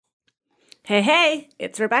Hey,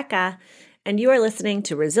 it's Rebecca, and you are listening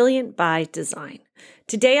to Resilient by Design.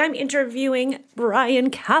 Today I'm interviewing Bryan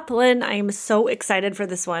Kaplan. I am so excited for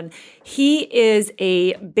this one. He is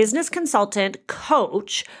a business consultant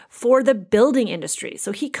coach for the building industry.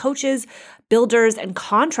 So he coaches builders and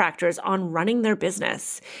contractors on running their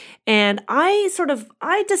business. And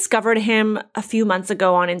I discovered him a few months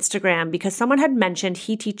ago on Instagram because someone had mentioned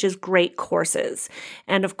he teaches great courses.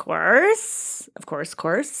 And of course,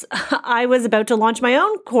 I was about to launch my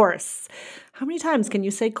own course. How many times can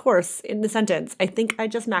you say course in the sentence? I think I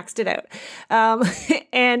just maxed it out.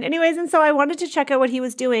 And so I wanted to check out what he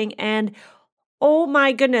was doing. And oh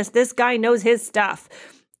my goodness, this guy knows his stuff.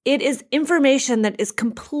 It is information that is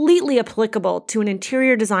completely applicable to an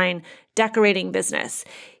interior design decorating business.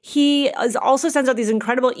 He also sends out these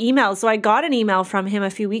incredible emails. So I got an email from him a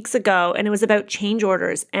few weeks ago, and it was about change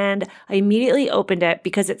orders. And I immediately opened it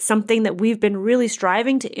because it's something that we've been really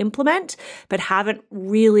striving to implement, but haven't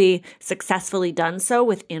really successfully done so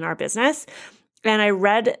within our business. And I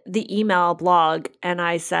read the email blog and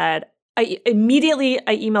I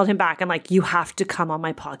emailed him back. I'm like, you have to come on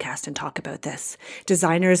my podcast and talk about this.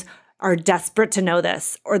 Designers are desperate to know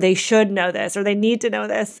this, or they should know this, or they need to know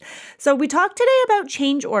this. So we talked today about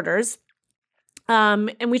change orders.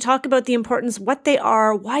 And we talk about the importance, what they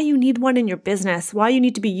are, why you need one in your business, why you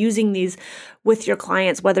need to be using these with your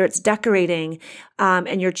clients, whether it's decorating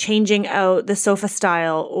and you're changing out the sofa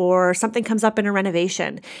style or something comes up in a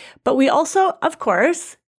renovation. But we also, of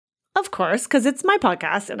course, because it's my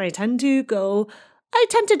podcast and I tend to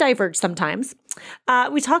diverge sometimes.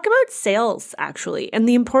 We talk about sales actually, and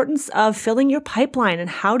the importance of filling your pipeline and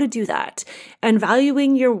how to do that, and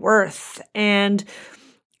valuing your worth and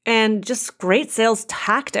just great sales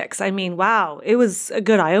tactics. I mean, wow, it was a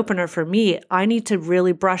good eye-opener for me. I need to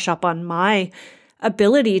really brush up on my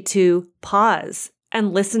ability to pause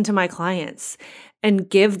and listen to my clients and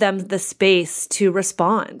give them the space to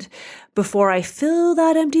respond before I fill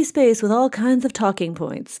that empty space with all kinds of talking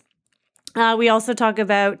points. We also talk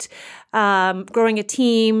about growing a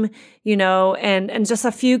team, and just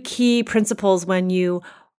a few key principles when you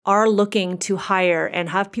are looking to hire and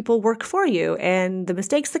have people work for you, and the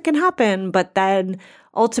mistakes that can happen, but then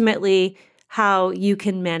ultimately how you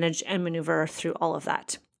can manage and maneuver through all of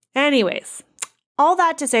that. Anyways, all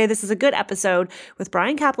that to say, this is a good episode with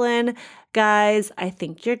Bryan Kaplan. Guys, I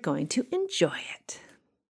think you're going to enjoy it.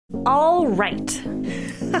 All right.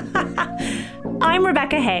 I'm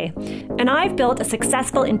Rebecca Hay, and I've built a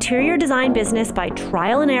successful interior design business by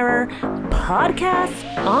trial and error, podcasts,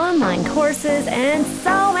 online courses, and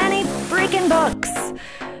so many freaking books.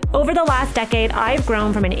 Over the last decade, I've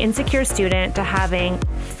grown from an insecure student to having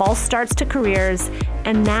false starts to careers,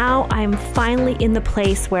 and now I'm finally in the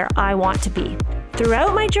place where I want to be.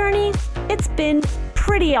 Throughout my journey, it's been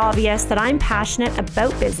pretty obvious that I'm passionate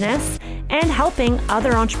about business and helping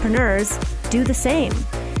other entrepreneurs do the same.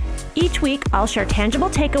 Each week, I'll share tangible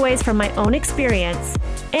takeaways from my own experience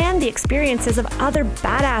and the experiences of other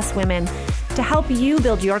badass women to help you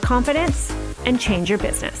build your confidence and change your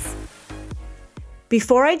business.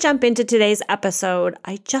 Before I jump into today's episode,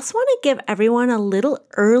 I just want to give everyone a little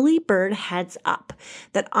early bird heads up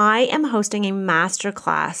that I am hosting a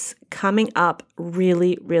masterclass coming up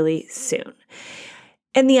really, really soon.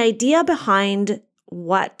 And the idea behind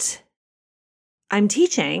what I'm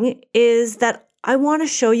teaching is that I want to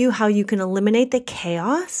show you how you can eliminate the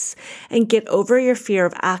chaos and get over your fear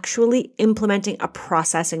of actually implementing a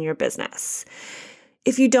process in your business.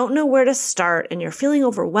 If you don't know where to start and you're feeling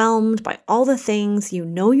overwhelmed by all the things you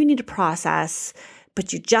know you need to process,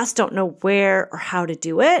 but you just don't know where or how to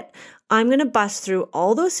do it, I'm going to bust through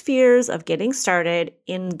all those fears of getting started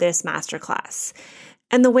in this masterclass.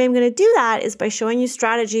 And the way I'm going to do that is by showing you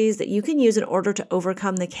strategies that you can use in order to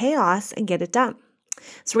overcome the chaos and get it done.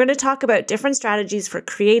 So we're going to talk about different strategies for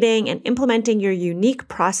creating and implementing your unique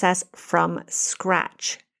process from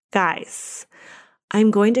scratch. Guys, I'm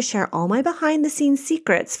going to share all my behind the scenes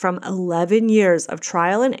secrets from 11 years of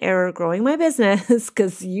trial and error growing my business,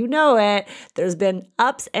 because you know it, there's been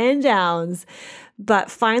ups and downs, but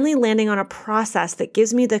finally landing on a process that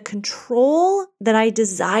gives me the control that I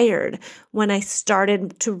desired when I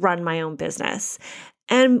started to run my own business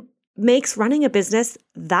and makes running a business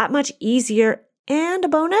that much easier and a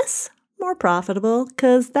bonus, more profitable,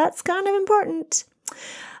 because that's kind of important.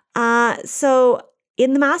 So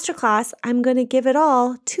in the masterclass, I'm going to give it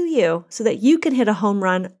all to you so that you can hit a home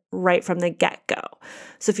run right from the get-go.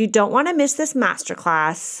 So if you don't want to miss this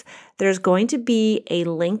masterclass, there's going to be a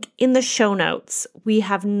link in the show notes. We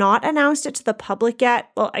have not announced it to the public yet.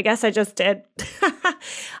 Well, I guess I just did.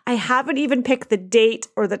 I haven't even picked the date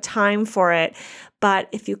or the time for it. But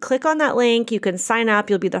if you click on that link, you can sign up.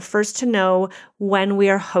 You'll be the first to know when we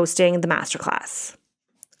are hosting the masterclass.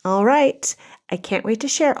 All right. I can't wait to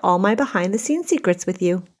share all my behind-the-scenes secrets with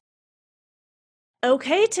you.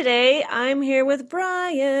 Okay, today I'm here with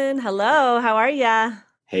Bryan. Hello, how are ya?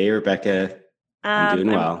 Hey, Rebecca. I'm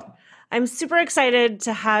doing well. I'm super excited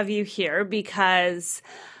to have you here because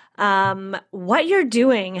what you're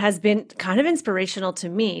doing has been kind of inspirational to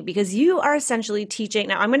me because you are essentially teaching.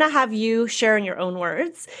 Now, I'm going to have you share in your own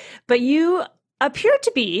words, but you appear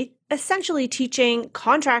to be essentially teaching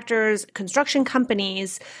contractors, construction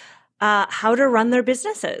companies, how to run their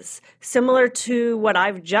businesses, similar to what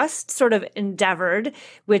I've just sort of endeavored,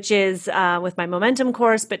 which is with my Momentum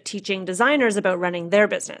course, but teaching designers about running their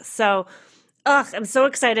business. So, I'm so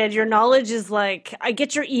excited. Your knowledge is like, I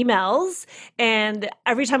get your emails, and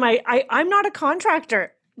every time I'm not a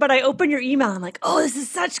contractor, but I open your email, I'm like, oh, this is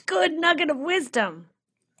such good nugget of wisdom.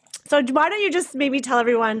 So why don't you just maybe tell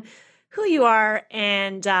everyone who you are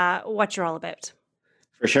and what you're all about?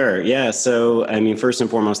 For sure. Yeah. So, I mean, first and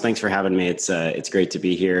foremost, thanks for having me. It's great to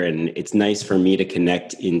be here, and it's nice for me to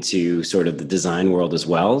connect into sort of the design world as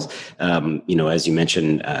well. As you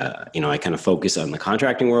mentioned, I kind of focus on the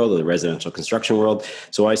contracting world or the residential construction world.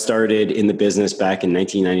 So I started in the business back in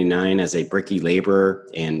 1999 as a bricky laborer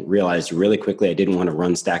and realized really quickly I didn't want to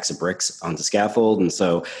run stacks of bricks on the scaffold. And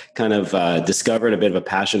so kind of discovered a bit of a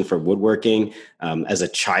passion for woodworking. As a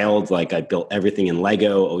child, like I built everything in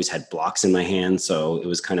Lego, always had blocks in my hand. So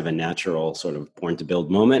it was kind of a natural sort of born to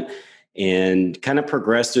build moment, and kind of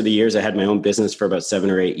progressed through the years. I had my own business for about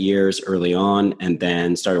 7 or 8 years early on, and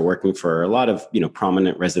then started working for a lot of,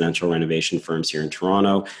 prominent residential renovation firms here in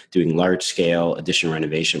Toronto, doing large scale addition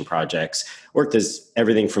renovation projects. Worked as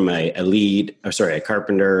everything from a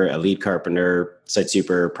carpenter, a lead carpenter, site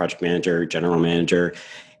super, project manager, general manager.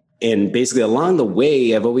 And basically along the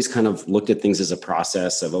way, I've always kind of looked at things as a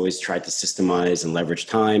process. I've always tried to systemize and leverage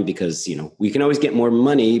time because, we can always get more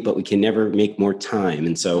money, but we can never make more time.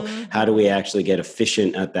 And so how do we actually get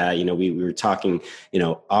efficient at that? We were talking,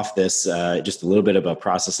 off this just a little bit about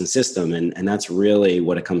process and system. And that's really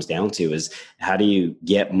what it comes down to is how do you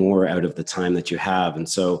get more out of the time that you have? And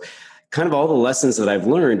so kind of all the lessons that I've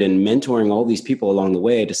learned and mentoring all these people along the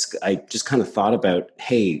way, I just kind of thought about,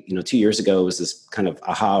 hey, 2 years ago was this kind of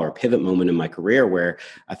aha or pivot moment in my career where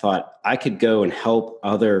I thought I could go and help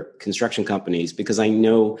other construction companies because I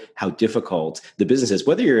know how difficult the business is.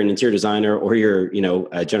 Whether you're an interior designer or you're,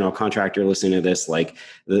 a general contractor listening to this, like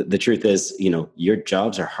the truth is, your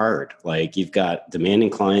jobs are hard. Like you've got demanding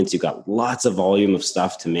clients, you've got lots of volume of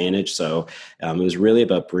stuff to manage. So it was really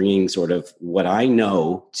about bringing sort of what I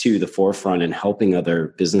know to the forefront and helping other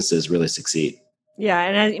businesses really succeed. Yeah.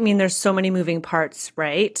 And I mean, there's so many moving parts,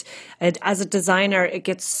 right? And as a designer, it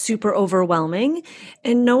gets super overwhelming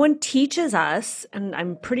and no one teaches us. And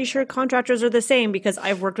I'm pretty sure contractors are the same because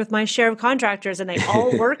I've worked with my share of contractors and they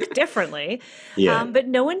all work differently. Yeah. But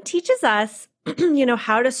no one teaches us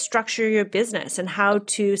how to structure your business and how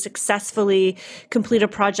to successfully complete a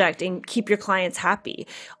project and keep your clients happy.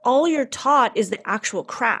 All you're taught is the actual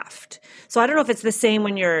craft. So I don't know if it's the same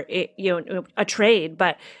when you're, a trade,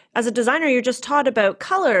 but as a designer, you're just taught about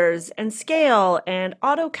colors and scale and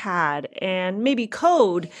AutoCAD and maybe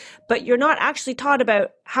code, but you're not actually taught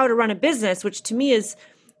about how to run a business, which to me is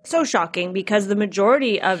so shocking because the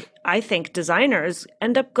majority of, I think, designers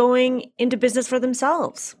end up going into business for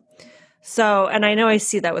themselves. So, and I know I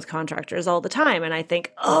see that with contractors all the time. And I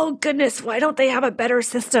think, oh goodness, why don't they have a better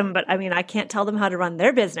system? But I mean, I can't tell them how to run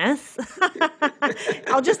their business.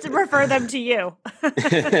 I'll just refer them to you.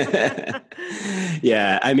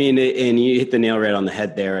 Yeah. I mean, and you hit the nail right on the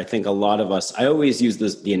head there. I think a lot of us, I always use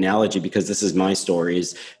the analogy because this is my story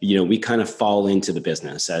is, we kind of fall into the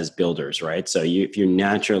business as builders, right? So if you're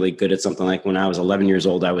naturally good at something, like when I was 11 years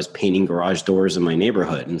old, I was painting garage doors in my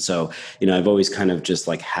neighborhood. And so, I've always kind of just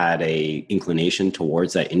like had a inclination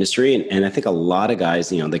towards that industry. And I think a lot of guys,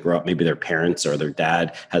 they grow up, maybe their parents or their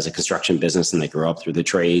dad has a construction business and they grow up through the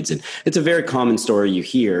trades. And it's a very common story you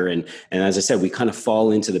hear. And as I said, we kind of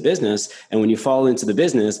fall into the business. And when you fall into the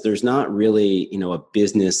business, there's not really, a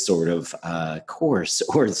business sort of course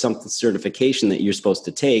or some certification that you're supposed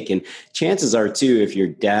to take. And chances are too, if your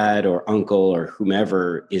dad or uncle or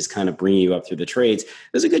whomever is kind of bringing you up through the trades,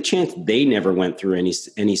 there's a good chance they never went through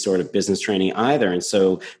any sort of business training either. And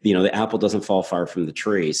so, the apple doesn't fall far from the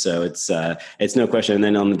tree. So it's no question. And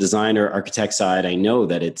then on the designer architect side, I know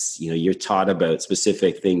that it's, you're taught about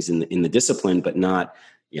specific things in the discipline, but not,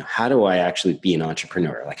 how do I actually be an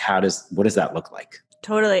entrepreneur? Like, what does that look like?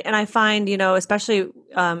 Totally. And I find, especially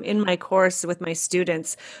in my course with my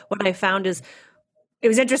students, what I found is, it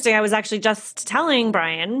was interesting. I was actually just telling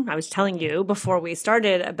Bryan, I was telling you before we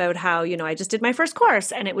started about how, I just did my first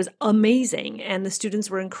course and it was amazing and the students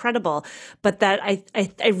were incredible. But that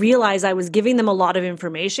I realized I was giving them a lot of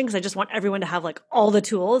information because I just want everyone to have like all the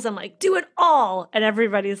tools. I'm like, do it all. And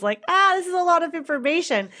everybody's like, this is a lot of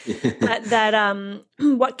information. But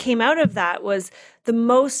what came out of that was the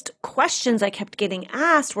most questions I kept getting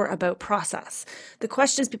asked were about process. The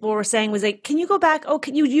questions people were saying was like, can you go back? Oh,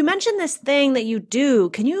 you mentioned this thing that you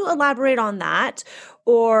do. Can you elaborate on that?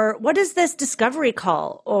 Or what is this discovery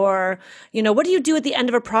call? Or, what do you do at the end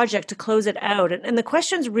of a project to close it out? And the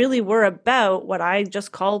questions really were about what I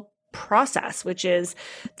just call process, which is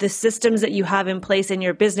the systems that you have in place in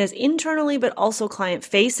your business internally, but also client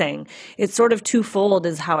facing. It's sort of twofold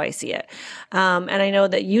is how I see it. And I know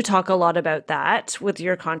that you talk a lot about that with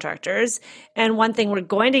your contractors. And one thing we're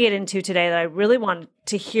going to get into today that I really want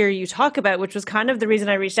to hear you talk about, which was kind of the reason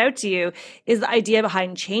I reached out to you, is the idea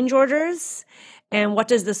behind change orders. And what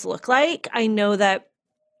does this look like? I know that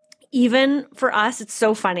even for us, it's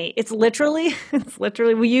so funny. It's literally,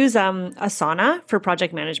 we use Asana for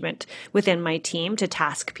project management within my team to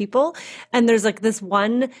task people. And there's like this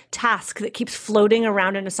one task that keeps floating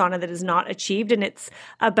around in Asana that is not achieved. And it's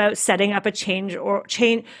about setting up a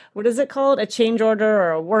what is it called? A change order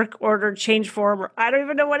or a work order change form, or I don't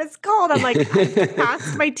even know what it's called. I'm like, I've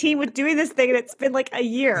tasked my team with doing this thing and it's been like a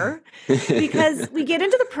year because we get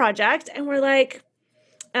into the project and we're like,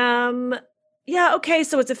 yeah, okay,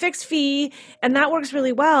 so it's a fixed fee and that works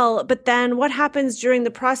really well. But then what happens during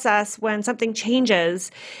the process when something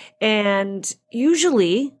changes? And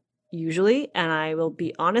usually, and I will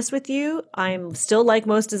be honest with you, I'm still like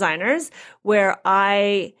most designers where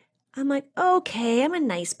I'm like, okay, I'm a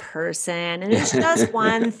nice person and it's just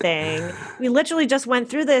one thing. We literally just went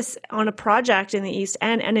through this on a project in the East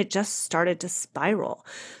End and it just started to spiral.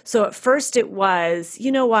 So at first it was,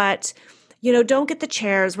 you know what? Don't get the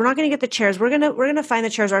chairs. We're not going to get the chairs. We're going to find the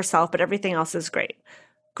chairs ourselves, but everything else is great.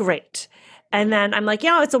 Great. And then I'm like,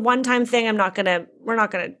 it's a one-time thing. we're not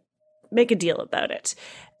going to make a deal about it.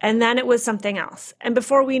 And then it was something else. And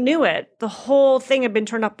before we knew it, the whole thing had been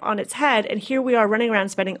turned up on its head. And here we are running around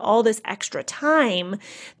spending all this extra time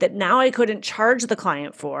that now I couldn't charge the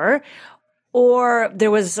client for. Or there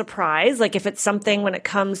was a surprise, like if it's something when it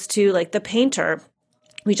comes to like the painter,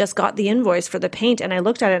 we just got the invoice for the paint and I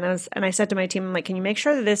looked at it and I said to my team, I'm like, can you make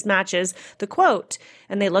sure that this matches the quote?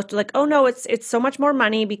 And they looked like, oh no, it's so much more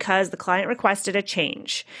money because the client requested a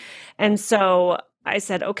change. And so I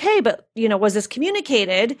said, okay, but was this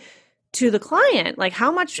communicated to the client? Like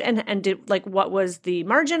how much and did like, what was the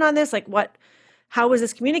margin on this? Like how was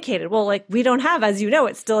this communicated? Well, like we don't have, as you know,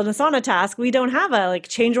 it's still an Asana task. We don't have a like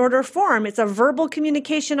change order form. It's a verbal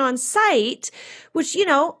communication on site, which,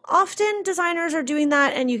 often designers are doing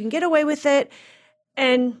that and you can get away with it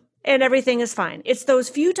and everything is fine. It's those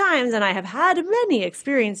few times, and I have had many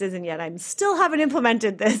experiences and yet I still haven't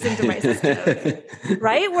implemented this into my system,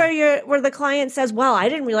 right? Where the client says, well, I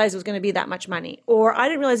didn't realize it was going to be that much money, or I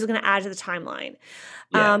didn't realize it was going to add to the timeline.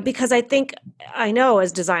 Yeah. Because I know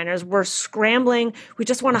as designers, we're scrambling. We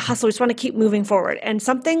just want to hustle. We just want to keep moving forward. And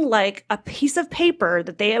something like a piece of paper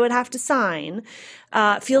that they would have to sign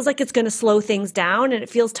feels like it's going to slow things down and it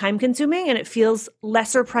feels time consuming and it feels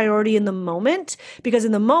lesser priority in the moment because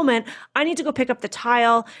in the moment I need to go pick up the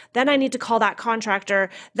tile. Then I need to call that contractor.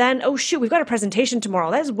 Then, oh shoot, we've got a presentation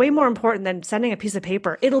tomorrow. That is way more important than sending a piece of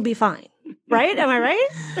paper. It'll be fine. Right? Am I right?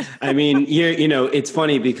 I mean, it's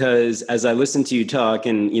funny because as I listen to you talk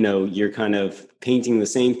and, you're kind of painting the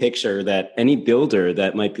same picture that any builder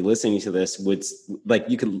that might be listening to this would like,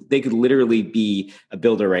 they could literally be a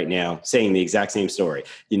builder right now saying the exact same story.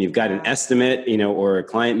 And you've got an estimate, or a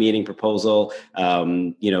client meeting proposal,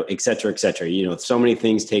 et cetera, et cetera. So many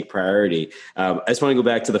things take priority. I just want to go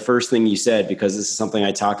back to the first thing you said, because this is something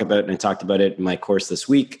I talk about and I talked about it in my course this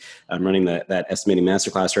week. I'm running that estimating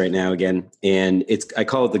masterclass right now again. And I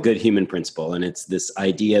call it the good human principle. And it's this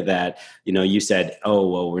idea that, you said, oh,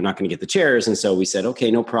 well, we're not going to get the chairs. And so we said, okay,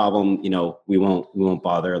 no problem. We won't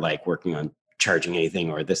bother like working on charging anything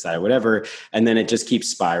or this, that, or whatever. And then it just keeps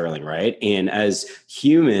spiraling, right? And as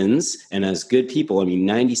humans and as good people, I mean,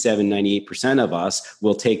 97, 98% of us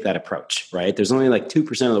will take that approach, right? There's only like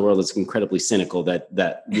 2% of the world that's incredibly cynical that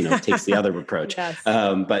takes the other approach. Yes.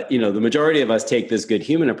 But the majority of us take this good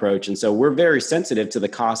human approach. And so we're very sensitive to the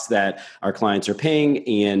costs that our clients are paying.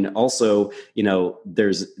 And also,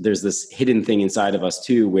 there's this hidden thing inside of us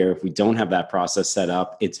too, where if we don't have that process set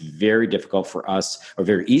up, it's very difficult for us, or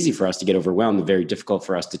very easy for us to get overwhelmed, and very difficult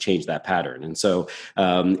for us to change that pattern. And so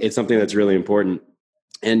it's something that's really important.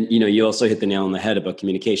 And, you also hit the nail on the head about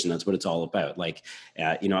communication. That's what it's all about. Like,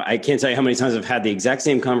 I can't tell you how many times I've had the exact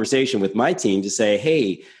same conversation with my team to say,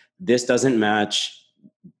 hey, this doesn't match.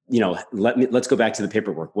 Let's go back to the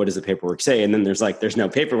paperwork. What does the paperwork say? And then there's no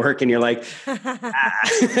paperwork, and you're like,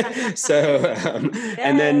 So,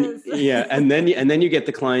 yes. and then you get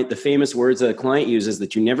the client, the famous words that the client uses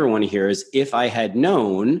that you never want to hear is, if I had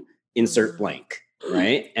known, insert blank.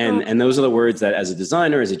 Right. And those are the words that, as a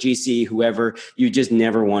designer, as a GC, whoever, you just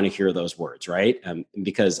never want to hear those words. Right.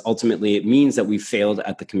 Because ultimately it means that we failed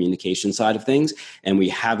at the communication side of things, and we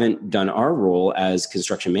haven't done our role as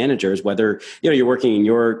construction managers, whether, you're working in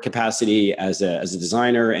your capacity as a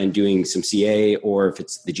designer and doing some CA, or if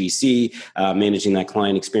it's the GC, managing that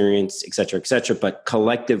client experience, et cetera, et cetera. But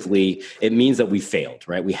collectively, it means that we failed.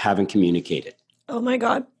 Right. We haven't communicated. Oh my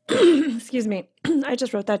God. Excuse me. I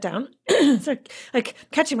just wrote that down. So, like,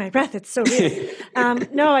 catching my breath. It's so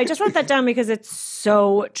weird. No, I just wrote that down because it's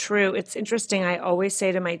so true. It's interesting. I always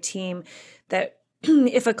say to my team that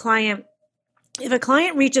if a client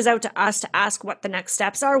reaches out to us to ask what the next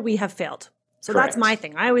steps are, we have failed. So Correct. That's my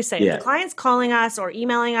thing. I always say, if the client's calling us or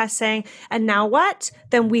emailing us saying, and now what?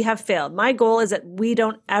 Then we have failed. My goal is that we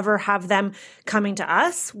don't ever have them coming to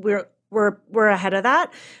us. We're ahead of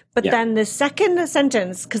that. But then the second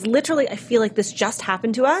sentence, because literally I feel like this just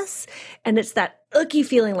happened to us, and it's that icky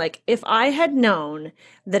feeling like, if I had known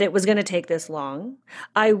that it was going to take this long,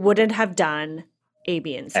 I wouldn't have done A,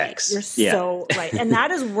 B, and C. X. You're so right. And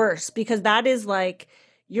that is worse, because that is like,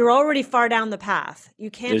 you're already far down the path.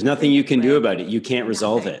 You can't. There's nothing you can do about it. You can't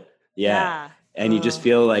resolve it. Yeah. And you just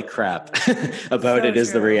feel like crap about it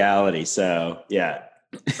is the reality. So, yeah.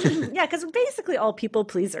 Yeah, because we're basically all people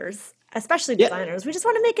pleasers, especially designers. We just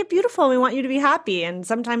want to make it beautiful. We want you to be happy. And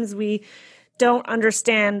sometimes we don't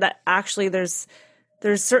understand that actually there's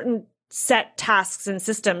certain set tasks and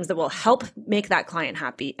systems that will help make that client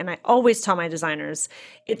happy. And I always tell my designers,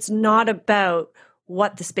 it's not about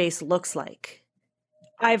what the space looks like.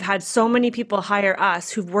 I've had so many people hire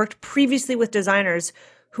us who've worked previously with designers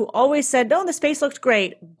who always said, no, the space looked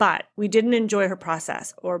great, but we didn't enjoy her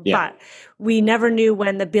process, or but we never knew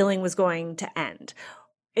when the billing was going to end.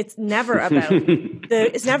 It's never about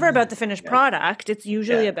the finished product. It's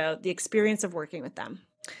usually about the experience of working with them.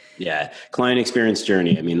 Yeah. Client experience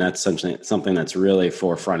journey. I mean, that's something that's really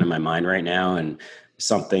forefront in my mind right now. And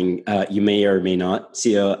something you may or may not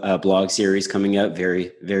see a blog series coming out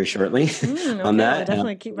very, very shortly on that. I'll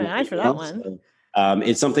definitely keep my eye for that one. So,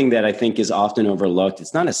 it's something that I think is often overlooked.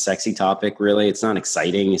 It's not a sexy topic, really. It's not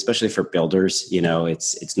exciting, especially for builders.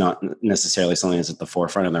 It's not necessarily something that's at the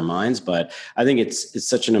forefront of their minds, but I think it's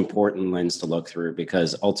such an important lens to look through,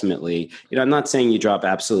 because ultimately, I'm not saying you drop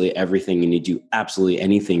absolutely everything and you do absolutely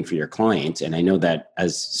anything for your client. And I know that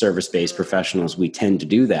as service-based professionals, we tend to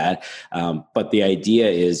do that. But the idea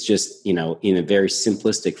is just, in a very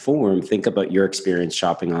simplistic form, think about your experience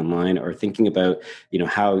shopping online, or thinking about,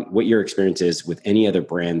 what your experience is with any other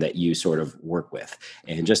brand that you sort of work with,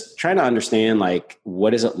 and just trying to understand, like, what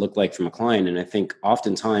does it look like from a client? And I think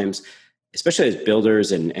oftentimes, especially as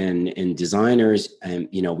builders and designers, and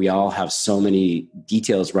we all have so many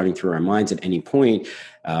details running through our minds at any point.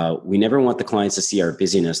 We never want the clients to see our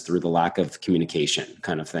busyness through the lack of communication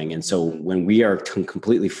kind of thing. And so when we are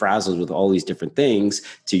completely frazzled with all these different things,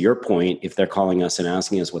 to your point, if they're calling us and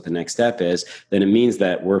asking us what the next step is, then it means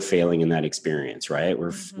that we're failing in that experience, right?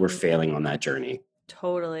 We're failing on that journey.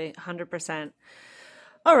 Totally, 100%.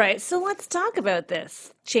 All right, so let's talk about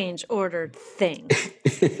this change order thing.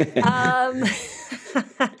 I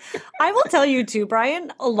will tell you too,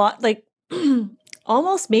 Bryan, a lot, like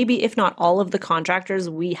almost maybe if not all of the contractors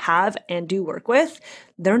we have and do work with,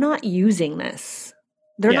 they're not using this.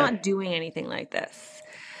 They're not doing anything like this.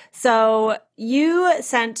 So, you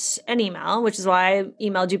sent an email, which is why I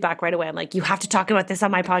emailed you back right away. I'm like, you have to talk about this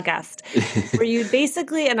on my podcast. Where you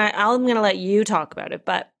basically, and I'm going to let you talk about it,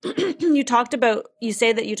 but you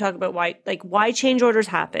say that you talk about why change orders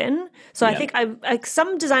happen. So I think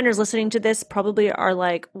some designers listening to this probably are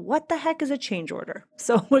like, what the heck is a change order?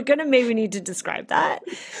 So we're going to maybe need to describe that.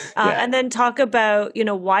 And then talk about,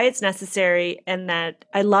 why it's necessary. And that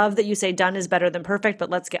I love that you say done is better than perfect,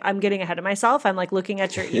 but I'm getting ahead of myself. I'm like looking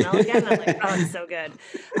at your email again. And I'm like, oh, it's so good.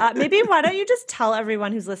 Maybe why don't you just tell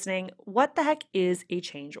everyone who's listening, what the heck is a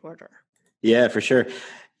change order? Yeah, for sure.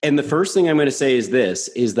 And the first thing I'm going to say is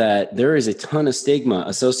that there is a ton of stigma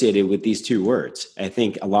associated with these two words. I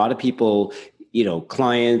think a lot of people,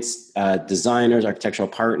 clients, designers, architectural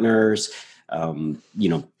partners,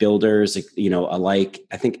 builders, alike.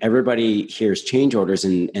 I think everybody hears change orders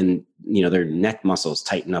and their neck muscles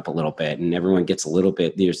tighten up a little bit and everyone gets a little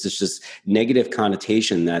bit, there's this negative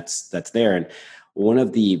connotation that's there. And one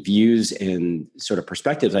of the views and sort of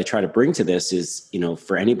perspectives I try to bring to this is,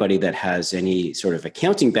 for anybody that has any sort of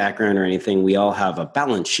accounting background or anything, we all have a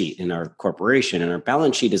balance sheet in our corporation, and our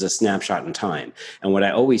balance sheet is a snapshot in time. And what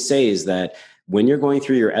I always say is that when you're going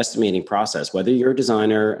through your estimating process, whether you're a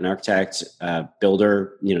designer, an architect,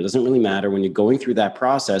 builder, it doesn't really matter. When you're going through that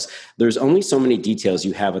process, there's only so many details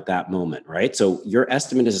you have at that moment, right? So your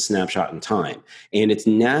estimate is a snapshot in time. And it's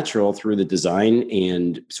natural through the design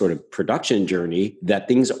and sort of production journey that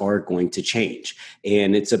things are going to change.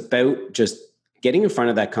 And it's about just getting in front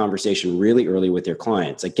of that conversation really early with your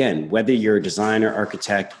clients. Again, whether you're a designer,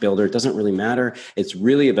 architect, builder, it doesn't really matter. It's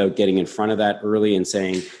really about getting in front of that early and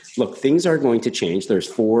saying, look, things are going to change.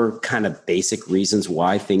 There's 4 kind of basic reasons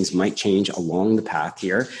why things might change along the path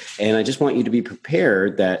here. And I just want you to be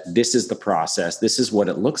prepared that this is the process. This is what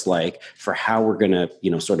it looks like for how we're going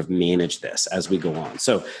to, sort of manage this as we go on.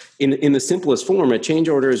 So in the simplest form, a change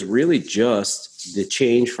order is really just the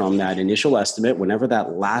change from that initial estimate, whenever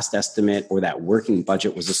that last estimate or that working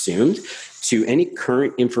budget was assumed, to any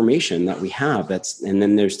current information that we have. And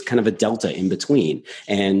then there's kind of a delta in between.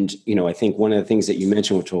 And, I think one of the things that you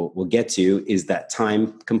mentioned, which we'll get to, is that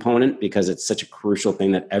time component, because it's such a crucial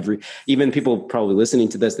thing that even people probably listening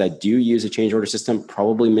to this that do use a change order system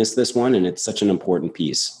probably miss this one. And it's such an important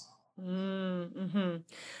piece. Mm-hmm.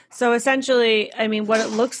 So essentially, what it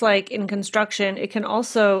looks like in construction, it can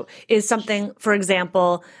also is something, for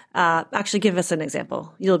example, actually give us an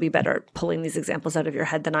example. You'll be better at pulling these examples out of your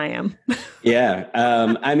head than I am. Yeah.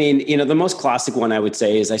 The most classic one I would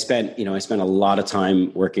say is I spent a lot of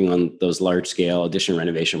time working on those large scale addition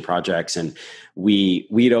renovation projects. And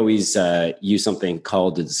we'd always use something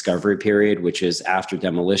called the discovery period, which is after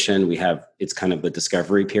demolition. It's kind of the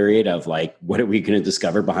discovery period of like, what are we going to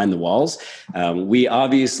discover behind the walls? We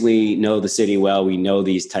obviously know the city well. We know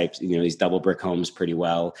these types, these double brick homes pretty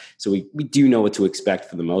well. So we do know what to expect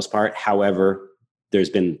for the most part. However, there's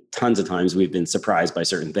been tons of times we've been surprised by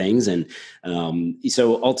certain things. And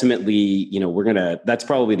so ultimately, that's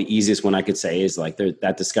probably the easiest one I could say is like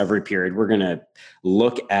that discovery period. We're going to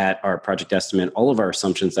look at our project estimate, all of our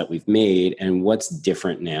assumptions that we've made and what's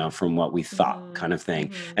different now from what we thought kind of thing.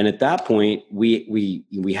 Mm-hmm. And at that point, we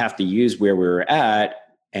have to use where we were at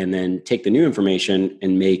and then take the new information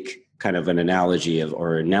and make kind of an analogy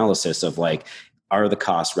or analysis of like, are the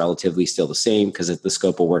costs relatively still the same? Because the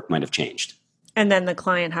scope of work might have changed. And then the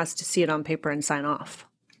client has to see it on paper and sign off.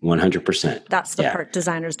 100%. That's the part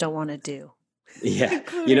designers don't want to do. Yeah.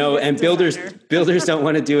 And builders don't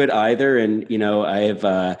want to do it either. And, I have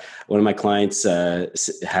one of my clients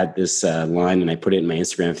had this line and I put it in my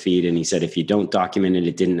Instagram feed and he said, if you don't document it,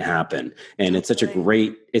 it didn't happen. And it's such a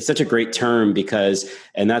great term because,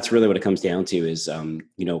 and that's really what it comes down to is,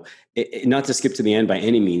 not to skip to the end by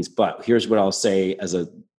any means, but here's what I'll say as a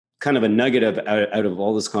kind of a nugget out of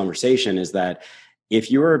all this conversation is that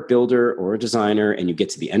if you're a builder or a designer and you get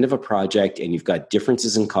to the end of a project and you've got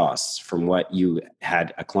differences in costs from what you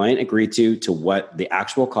had a client agree to what the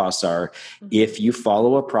actual costs are, mm-hmm. if you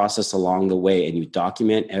follow a process along the way and you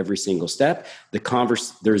document every single step,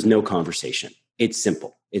 there's no conversation. It's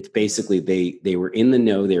simple. It's basically they were in the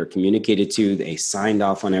know, they were communicated to, they signed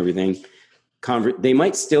off on everything. They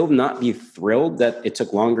might still not be thrilled that it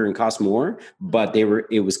took longer and cost more, but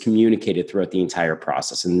it was communicated throughout the entire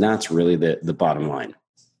process. And that's really the bottom line.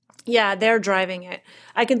 Yeah, they're driving it.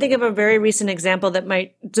 I can think of a very recent example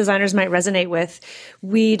that designers might resonate with.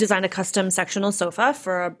 We designed a custom sectional sofa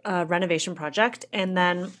for a renovation project. And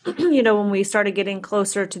then, when we started getting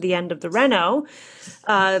closer to the end of the reno,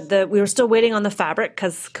 we were still waiting on the fabric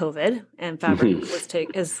because COVID and fabric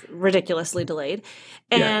is ridiculously delayed.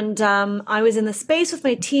 And I was in the space with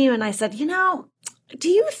my team and I said, do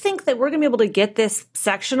you think that we're going to be able to get this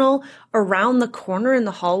sectional around the corner in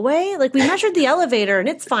the hallway? Like, we measured the elevator and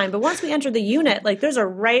it's fine, but once we enter the unit, like, there's a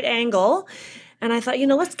right angle. And I thought,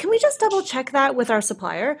 can we just double check that with our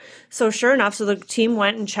supplier? So sure enough, so the team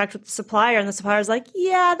went and checked with the supplier, and the supplier's like,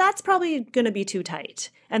 yeah, that's probably going to be too tight.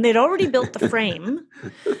 And they'd already built the frame,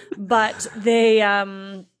 but they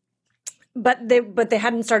hadn't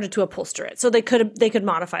started to upholster it. So they could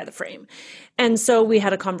modify the frame. And so we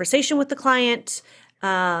had a conversation with the client,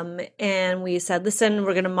 and we said, listen,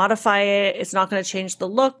 we're going to modify it. It's not going to change the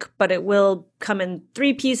look, but it will come in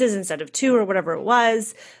 3 pieces instead of 2 or whatever it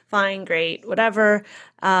was. Fine, great, whatever.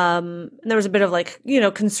 And there was a bit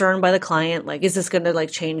of concern by the client, like, is this going to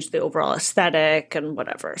change the overall aesthetic and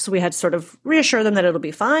whatever? So we had to sort of reassure them that it'll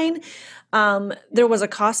be fine. There was a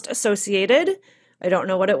cost associated. I don't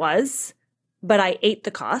know what it was, but I ate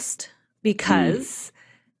the cost because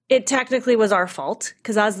it technically was our fault,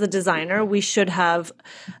 because as the designer, we should have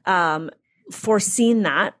foreseen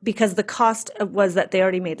that, because the cost was that they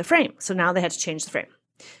already made the frame. So now they had to change the frame.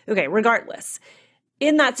 Okay, regardless.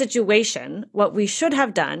 In that situation, what we should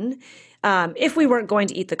have done, if we weren't going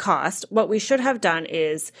to eat the cost, what we should have done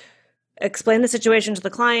is explain the situation to the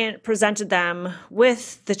client, presented them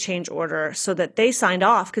with the change order so that they signed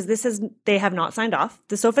off, because they have not signed off.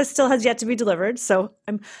 The sofa still has yet to be delivered. So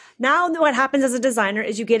now what happens as a designer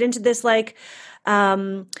is you get into this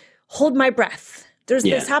hold my breath.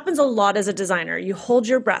 This happens a lot as a designer. You hold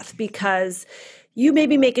your breath because you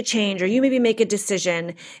maybe make a change or you maybe make a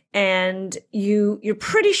decision and you're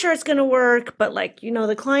pretty sure it's going to work, but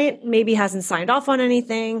the client maybe hasn't signed off on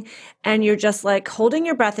anything, and you're just holding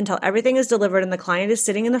your breath until everything is delivered and the client is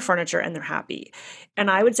sitting in the furniture and they're happy.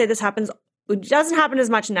 And I would say it doesn't happen as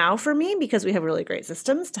much now for me because we have really great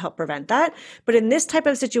systems to help prevent that. But in this type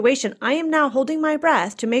of situation, I am now holding my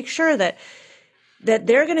breath to make sure that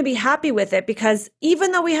they're going to be happy with it, because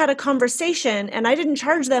even though we had a conversation and I didn't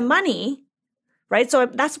charge them money, right? So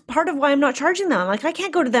that's part of why I'm not charging them. I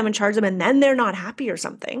can't go to them and charge them and then they're not happy or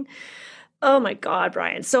something. Oh my God,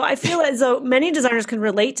 Bryan. So I feel as though many designers can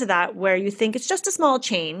relate to that, where you think it's just a small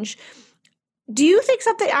change. Do you think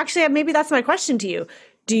actually, maybe that's my question to you.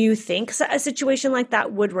 Do you think a situation like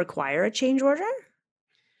that would require a change order?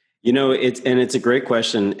 It's a great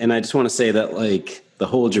question. And I just want to say that the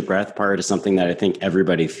hold your breath part is something that I think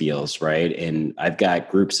everybody feels, right? And I've got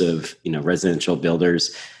groups of, residential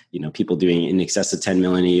builders, people doing in excess of 10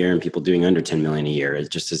 million a year and people doing under 10 million a year. It's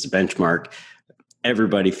just as a benchmark.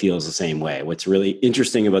 Everybody feels the same way. What's really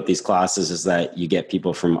interesting about these classes is that you get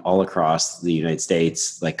people from all across the United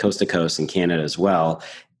States, like coast to coast, and Canada as well.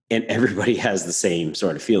 And everybody has the same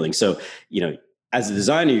sort of feeling. So, as a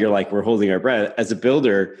designer, you're we're holding our breath. As a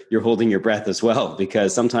builder, you're holding your breath as well,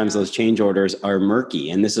 because sometimes those change orders are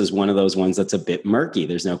murky. And this is one of those ones that's a bit murky.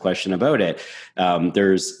 There's no question about it.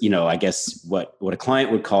 There's, I guess what a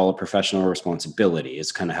client would call a professional responsibility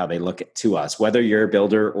is kind of how they look to us, whether you're a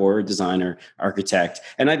builder or a designer, architect.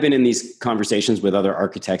 And I've been in these conversations with other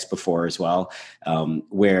architects before as well,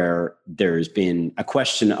 where there's been a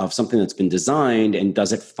question of something that's been designed and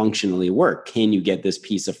does it functionally work? Can you get this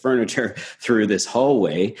piece of furniture through this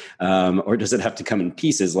hallway, or does it have to come in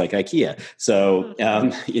pieces like IKEA? So,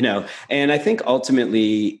 and I think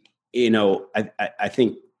ultimately, I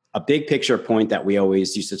think a big picture point that we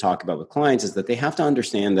always used to talk about with clients is that they have to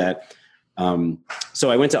understand that. So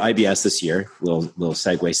I went to IBS this year, little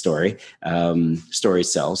segue story,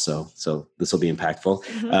 stories sell. So this will be impactful.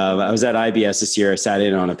 Mm-hmm. I was at IBS this year. I sat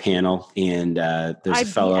in on a panel, and there's IBS a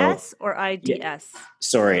fellow. IBS or IDS? Yeah,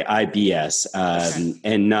 sorry, IBS, okay.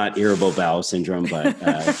 And not irritable bowel syndrome, but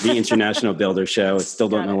the International Builder Show. I still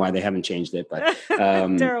don't know why they haven't changed it, but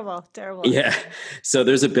terrible. Yeah. So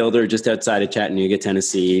there's a builder just outside of Chattanooga,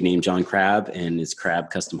 Tennessee, named John Crabb, and it's Crabb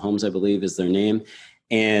Custom Homes, I believe, is their name.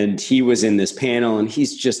 And he was in this panel, and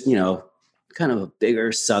he's just, kind of a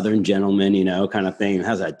bigger Southern gentleman, kind of thing, and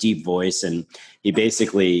has a deep voice. And he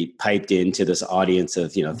basically piped into this audience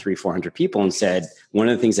of, 300-400 people and said, one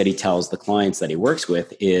of the things that he tells the clients that he works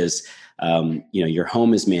with is, your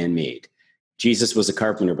home is man-made. Jesus was a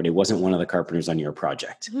carpenter, but he wasn't one of the carpenters on your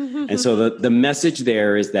project. And so the message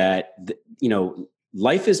there is that,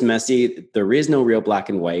 life is messy. There is no real black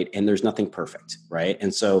and white, and there's nothing perfect, right?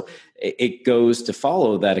 And so it goes to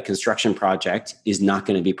follow that a construction project is not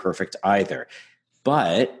going to be perfect either.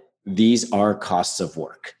 But these are costs of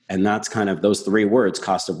work. And that's kind of those 3 words,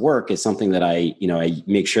 cost of work, is something that I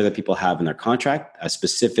make sure that people have in their contract, a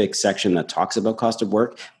specific section that talks about cost of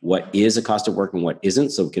work, what is a cost of work and what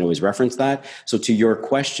isn't. So we can always reference that. So to your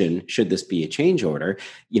question, should this be a change order?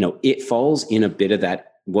 It falls in a bit of that,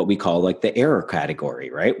 what we call the error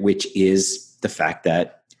category, right? Which is the fact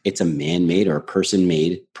that it's a man-made or a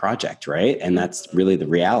person-made project, right? And that's really the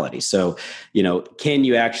reality. So, can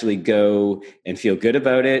you actually go and feel good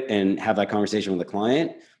about it and have that conversation with the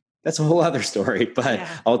client? That's a whole other story. But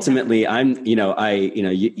ultimately, you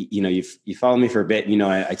follow me for a bit.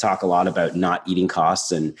 I talk a lot about not eating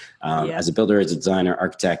costs, and as a builder, as a designer,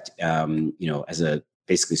 architect, as a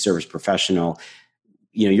basically service professional,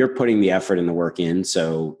 you're putting the effort and the work in.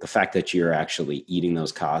 So the fact that you're actually eating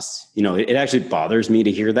those costs, it actually bothers me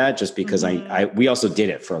to hear that, just because we also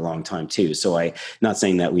did it for a long time too. So not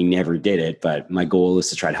saying that we never did it, but my goal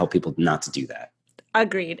is to try to help people not to do that.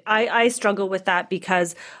 Agreed. I struggle with that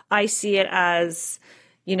because I see it as,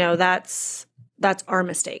 that's our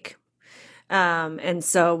mistake. And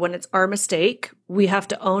so when it's our mistake, we have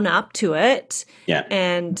to own up to it. Yeah.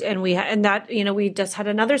 And that, we just had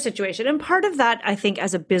another situation. And part of that, I think,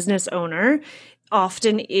 as a business owner,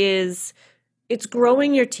 often is it's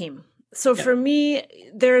growing your team. So for me,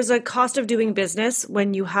 there's a cost of doing business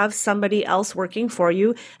when you have somebody else working for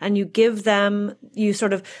you and you give them a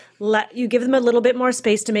little bit more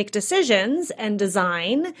space to make decisions and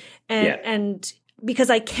design and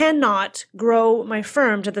because I cannot grow my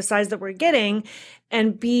firm to the size that we're getting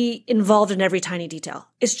and be involved in every tiny detail.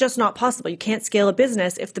 It's just not possible. You can't scale a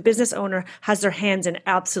business if the business owner has their hands in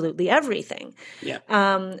absolutely everything. Yeah.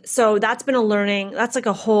 So that's been that's like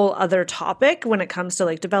a whole other topic when it comes to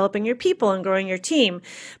like developing your people and growing your team.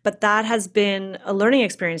 But that has been a learning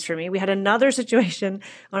experience for me. We had another situation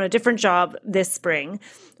on a different job this spring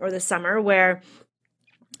or this summer where,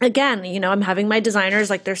 again, I'm having my designers,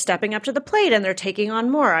 like, they're stepping up to the plate and they're taking on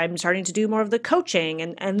more. I'm starting to do more of the coaching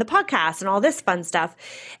and the podcast and all this fun stuff.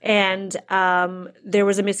 And there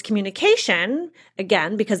was a miscommunication,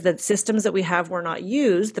 again, because the systems that we have were not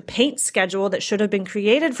used. The paint schedule that should have been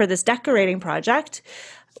created for this decorating project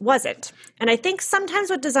wasn't. And I think sometimes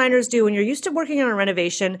what designers do when you're used to working on a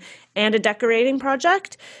renovation and a decorating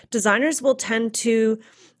project, designers will tend to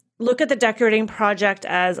look at the decorating project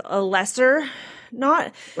as a lesser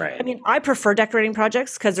Right. I mean, I prefer decorating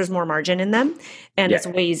projects because there's more margin in them and it's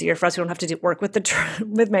way easier for us. We don't have to work with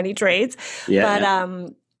with many trades.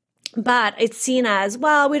 But it's seen as,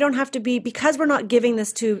 well, we don't have to because we're not giving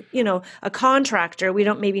this to, a contractor, we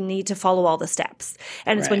don't maybe need to follow all the steps.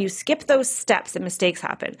 And it's when you skip those steps that mistakes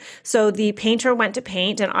happen. So the painter went to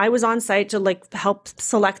paint and I was on site to help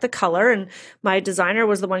select the color, and my designer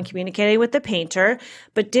was the one communicating with the painter,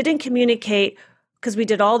 but didn't communicate, because we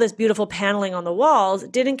did all this beautiful paneling on the walls,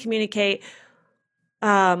 didn't communicate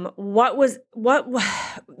trim was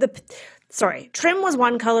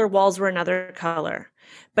one color, walls were another color.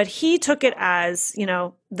 But he took it as,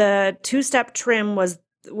 the two-step trim was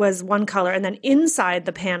one color and then inside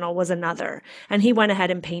the panel was another. And he went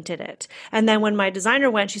ahead and painted it. And then when my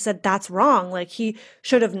designer went, she said, that's wrong. Like, he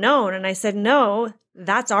should have known. And I said, no,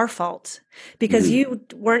 that's our fault, because you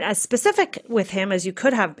weren't as specific with him as you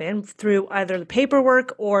could have been through either the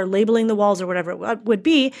paperwork or labeling the walls or whatever it would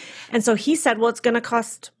be. And so he said, well, it's going to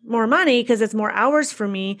cost more money because it's more hours for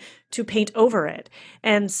me to paint over it.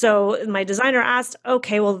 And so my designer asked,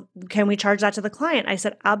 okay, well, can we charge that to the client? I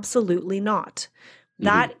said, absolutely not.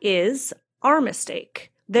 That is our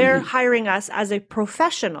mistake. They're hiring us as a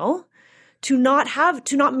professional to not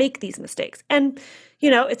make these mistakes. And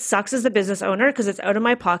it sucks as a business owner because it's out of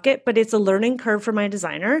my pocket, but it's a learning curve for my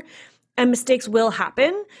designer, and mistakes will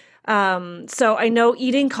happen. So I know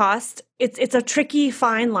eating cost, it's a tricky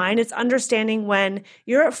fine line. It's understanding when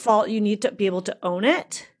you're at fault, you need to be able to own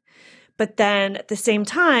it. But then at the same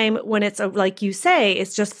time, when it's like you say,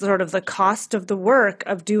 it's just sort of the cost of the work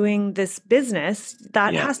of doing this business,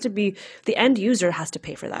 that has to be, the end user has to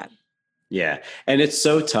pay for that. Yeah. And it's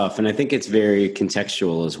so tough. And I think it's very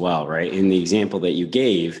contextual as well, right? In the example that you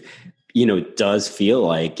gave, it does feel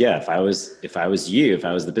like, if I was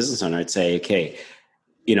the business owner, I'd say, okay,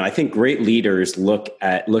 I think great leaders look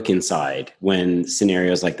inside when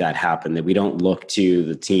scenarios like that happen, that we don't look to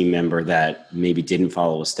the team member that maybe didn't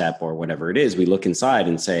follow a step or whatever it is. We look inside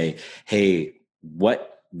and say, hey, what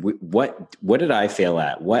did I fail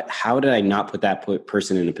at? How did I not put that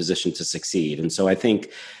person in a position to succeed? And so I think,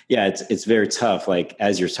 it's very tough. Like,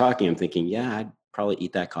 as you're talking, I'm thinking, I'd probably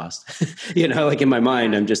eat that cost, like in my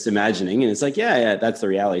mind, I'm just imagining, and it's like, that's the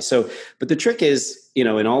reality. So, but the trick is, in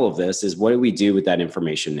all of this is, what do we do with that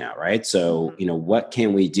information now? Right. So, what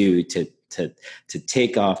can we do to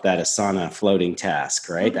take off that Asana floating task,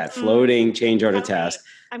 right? That floating change order task.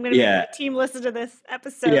 I'm going to make the team listen to this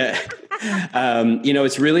episode.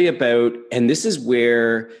 It's really about, and this is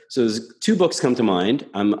where, so there's two books come to mind.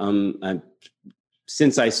 I'm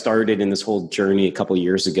since I started in this whole journey a couple of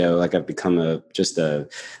years ago, like I've become a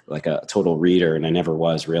total reader, and I never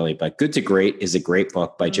was really. But Good to Great is a great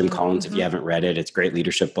book by Jim Collins. If you haven't read it, it's a great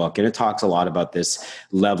leadership book, and it talks a lot about this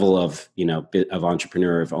level of of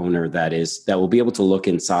entrepreneur, of owner that will be able to look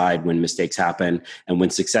inside when mistakes happen, and when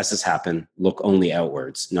successes happen, look only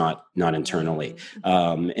outwards, not internally.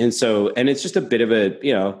 And it's just a bit of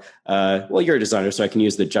a well, you're a designer, so I can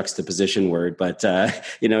use the juxtaposition word, but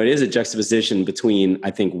it is a juxtaposition between,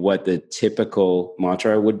 I think, what the typical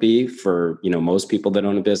mantra would be for, most people that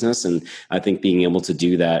own a business. And I think being able to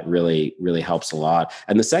do that really, really helps a lot.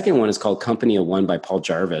 And the second one is called Company of One by Paul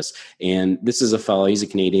Jarvis. And this is a fellow, he's a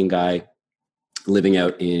Canadian guy living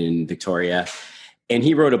out in Victoria. And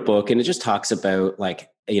he wrote a book, and it just talks about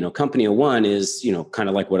Company of One is, kind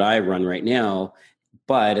of like what I run right now.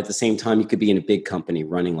 But at the same time, you could be in a big company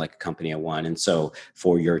running like a company of one. And so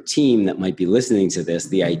for your team that might be listening to this,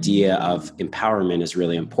 the idea of empowerment is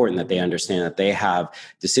really important, that they understand that they have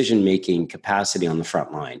decision-making capacity on the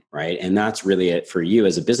front line, right? And that's really it for you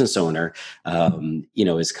as a business owner,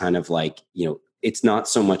 is kind of like, it's not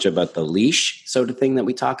so much about the leash sort of thing that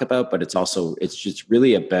we talk about, but it's just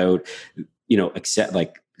really about,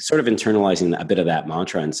 sort of internalizing a bit of that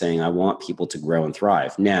mantra and saying, I want people to grow and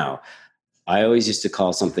thrive. Now, I always used to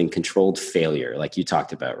call something controlled failure, like you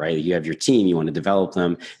talked about, right? You have your team, you want to develop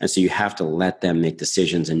them. And so you have to let them make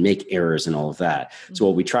decisions and make errors and all of that. So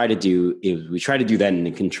what we try to do is we try to do that in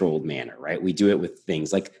a controlled manner, right? We do it with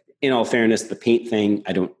things like, in all fairness, the paint thing,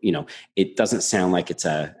 it doesn't sound like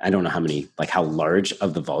I don't know how large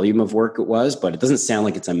of the volume of work it was, but it doesn't sound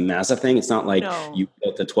like it's a massive thing. It's not like you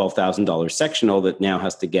built a $12,000 sectional that now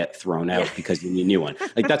has to get thrown out because you need a new one.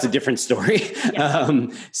 Like, that's a different story.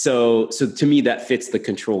 So to me, that fits the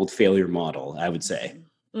controlled failure model, I would say.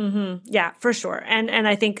 Mm-hmm. Yeah, for sure. And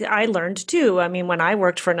I think I learned too. I mean, when I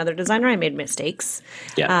worked for another designer, I made mistakes.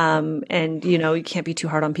 And you can't be too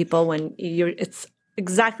hard on people when it's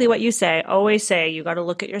exactly what you say. Always say, you got to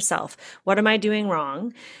look at yourself. What am I doing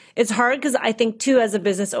wrong? It's hard because I think too, as a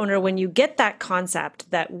business owner, when you get that concept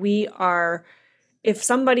that if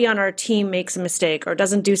somebody on our team makes a mistake or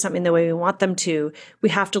doesn't do something the way we want them to, we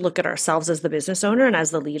have to look at ourselves as the business owner and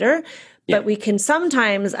as the leader. But we can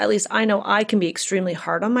sometimes, at least I know I can be extremely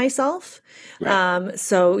hard on myself. Right.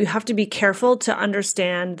 So you have to be careful to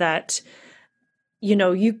understand that,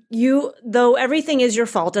 you though everything is your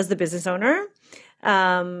fault as the business owner,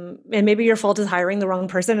 and maybe your fault is hiring the wrong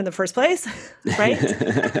person in the first place, right?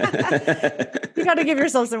 You got to give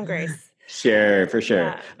yourself some grace. Sure, for sure.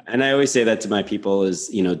 Yeah. And I always say that to my people is,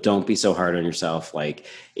 don't be so hard on yourself. Like,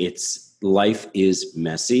 life is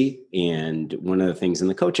messy. And one of the things in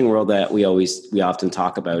the coaching world that we often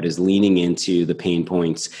talk about is leaning into the pain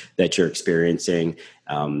points that you're experiencing,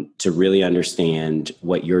 to really understand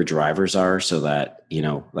what your drivers are, so that,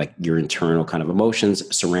 like your internal kind of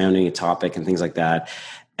emotions surrounding a topic and things like that.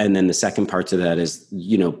 And then the second part to that is,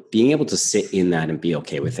 being able to sit in that and be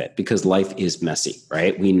okay with it, because life is messy,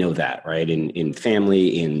 right? We know that, right? In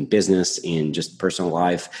family, in business, in just personal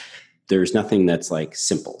life, there's nothing that's like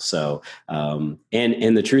simple. So, and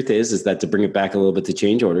the truth is that, to bring it back a little bit to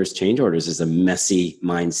change orders is a messy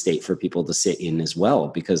mind state for people to sit in as well,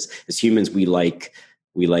 because as humans, we like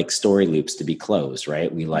story loops to be closed,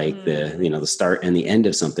 right? We like the start and the end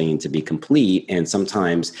of something to be complete. And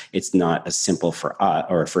sometimes it's not as simple for us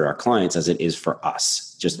or for our clients as it is for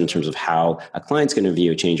us, just in terms of how a client's going to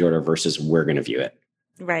view a change order versus we're going to view it.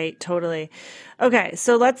 Right. Totally. Okay.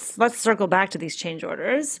 So let's circle back to these change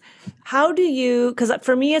orders. How do you, because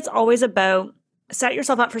for me, it's always about set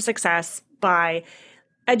yourself up for success by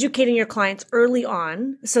educating your clients early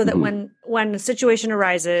on, so that when a situation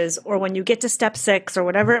arises, or when you get to step 6 or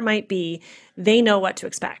whatever it might be, they know what to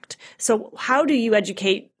expect. So how do you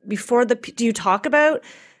educate before do you talk about,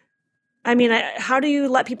 how do you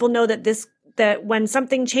let people know that when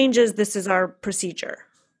something changes, this is our procedure?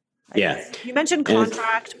 You mentioned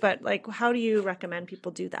contract, but how do you recommend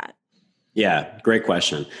people do that? Yeah, great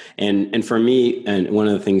question. And for me, and one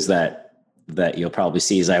of the things that you'll probably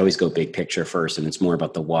see is I always go big picture first, and it's more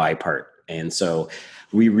about the why part. And so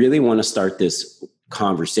we really want to start this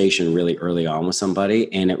conversation really early on with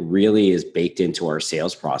somebody, and it really is baked into our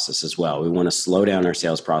sales process as well. We want to slow down our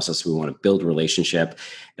sales process. We want to build relationship,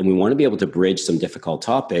 and we want to be able to bridge some difficult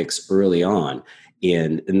topics early on.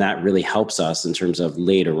 And that really helps us in terms of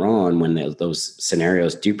later on when those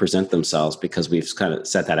scenarios do present themselves, because we've kind of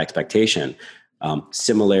set that expectation.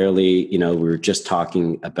 Similarly, we were just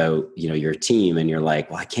talking about, your team, and you're like,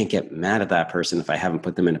 well, I can't get mad at that person if I haven't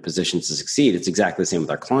put them in a position to succeed. It's exactly the same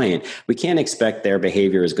with our client. We can't expect their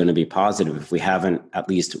behavior is going to be positive if we haven't at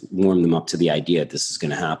least warmed them up to the idea that this is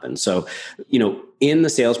going to happen. So, in the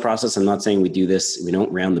sales process, I'm not saying we do this, we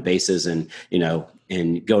don't round the bases and,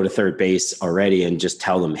 and go to third base already and just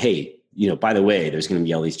tell them, hey, by the way, there's going to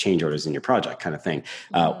be all these change orders in your project kind of thing.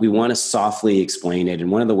 We want to softly explain it.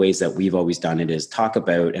 And one of the ways that we've always done it is talk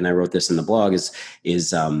about, and I wrote this in the blog, is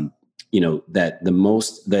that the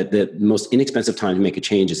most inexpensive time to make a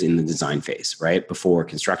change is in the design phase, right? Before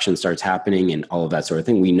construction starts happening and all of that sort of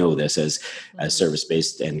thing. We know this as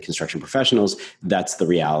service-based and construction professionals, that's the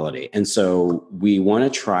reality. And so we want to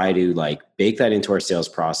try to bake that into our sales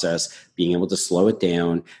process, being able to slow it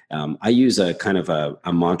down. I use a kind of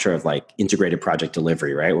a mantra of integrated project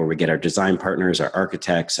delivery, right? Where we get our design partners, our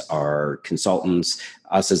architects, our consultants,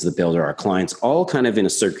 us as the builder, our clients, all kind of in a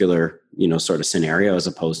circular, sort of scenario, as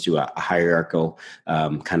opposed to a hierarchical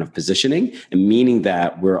kind of positioning, and meaning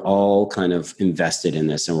that we're all kind of invested in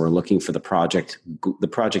this and we're looking for the project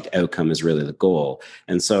outcome is really the goal.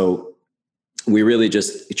 And so we really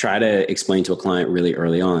just try to explain to a client really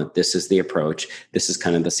early on, this is the approach. This is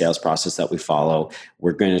kind of the sales process that we follow.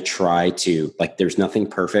 We're going to try to, there's nothing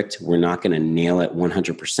perfect. We're not going to nail it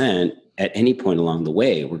 100% at any point along the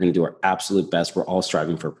way. We're going to do our absolute best. We're all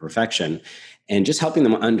striving for perfection. And just helping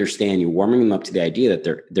them understand, you're warming them up to the idea that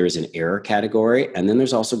there is an error category. And then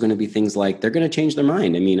there's also going to be things like they're going to change their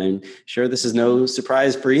mind. I mean, I'm sure this is no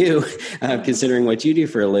surprise for you, considering what you do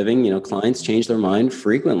for a living. Clients change their mind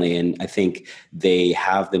frequently. And I think they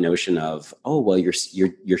have the notion of, oh, well,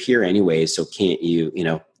 you're here anyway. So can't you,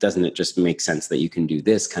 doesn't it just make sense that you can do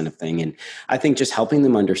this kind of thing? And I think just helping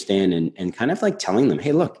them understand and kind of telling them,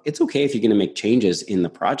 hey, look, it's okay if you're going to make changes in the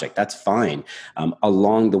project. That's fine.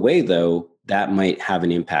 Along the way, though, that might have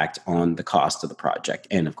an impact on the cost of the project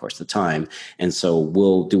and, of course, the time. And so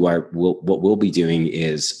what we'll be doing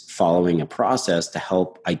is following a process to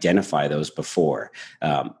help identify those before,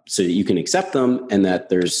 so that you can accept them and that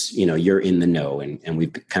there's, you're in the know and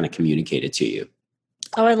we've kind of communicated to you.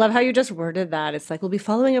 Oh, I love how you just worded that. It's we'll be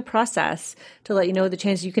following a process to let you know the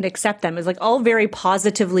changes. You can accept them. It's all very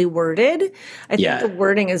positively worded. I think the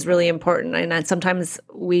wording is really important. And sometimes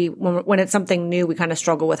when it's something new, we kind of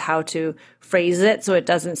struggle with how to phrase it so it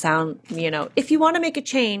doesn't sound, if you want to make a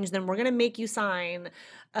change, then we're going to make you sign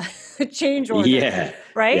a change order. Yeah.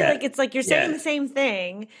 Right? Yeah. It's you're saying the same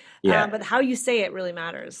thing, but how you say it really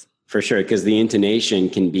matters. For sure, because the intonation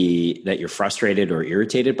can be that you're frustrated or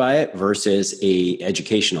irritated by it versus a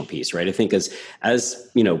educational piece, right? I think as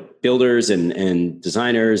builders and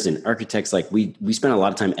designers and architects, we spend a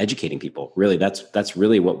lot of time educating people. Really, that's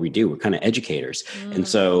really what we do. We're kind of educators. And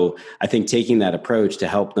so I think taking that approach to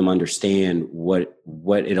help them understand what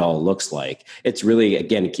it all looks like. It's really,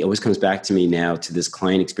 again, it always comes back to me now to this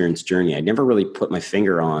client experience journey. I never really put my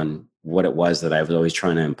finger on what it was that I was always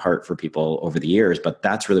trying to impart for people over the years. But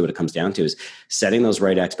that's really what it comes down to, is setting those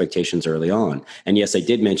right expectations early on. And yes, I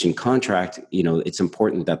did mention contract. It's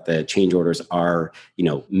important that the change orders are,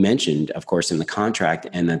 mentioned, of course, in the contract,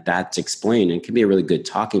 and that's explained. And it can be a really good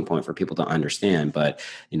talking point for people to understand. But,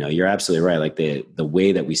 you're absolutely right. The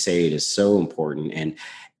way that we say it is so important. And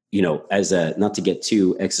not to get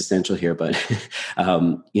too existential here, but,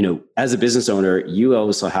 as a business owner, you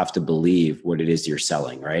also have to believe what it is you're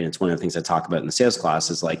selling, right? And it's one of the things I talk about in the sales class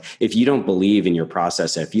is if you don't believe in your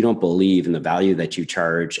process, if you don't believe in the value that you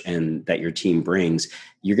charge and that your team brings,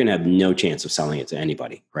 you're going to have no chance of selling it to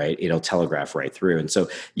anybody, right? It'll telegraph right through. And so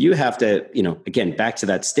you have to, again, back to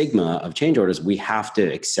that stigma of change orders, we have to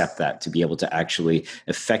accept that to be able to actually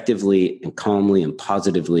effectively and calmly and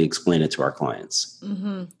positively explain it to our clients.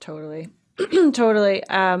 Mm-hmm. Totally. Totally.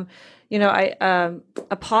 A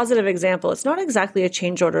positive example, it's not exactly a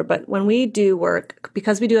change order, but when we do work,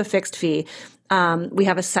 because we do a fixed fee, we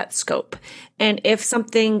have a set scope. And if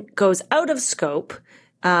something goes out of scope,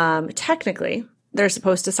 technically, they're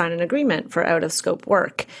supposed to sign an agreement for out of scope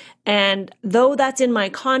work. And though that's in my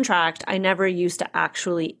contract, I never used to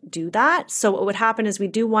actually do that. So what would happen is we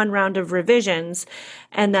do one round of revisions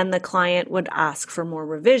and then the client would ask for more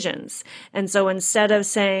revisions. And so instead of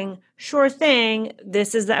saying, sure thing,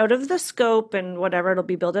 this is out of the scope and whatever, it'll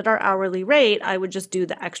be billed at our hourly rate, I would just do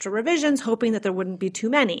the extra revisions, hoping that there wouldn't be too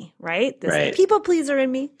many, right? This people pleaser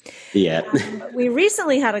in me. Yeah. We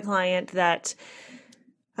recently had a client that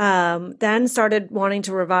then started wanting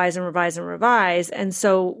to revise and revise and revise. And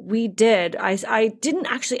so we did. I didn't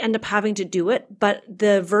actually end up having to do it, but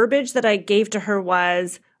the verbiage that I gave to her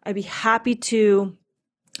was, I'd be happy to,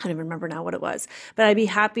 I don't even remember now what it was, but I'd be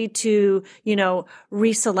happy to,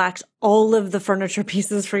 reselect all of the furniture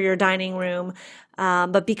pieces for your dining room.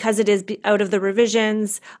 But because it is out of the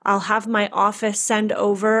revisions, I'll have my office send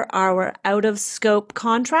over our out of scope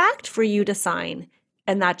contract for you to sign.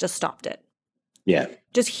 And that just stopped it. Yeah.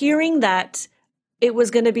 Just hearing that it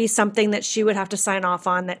was going to be something that she would have to sign off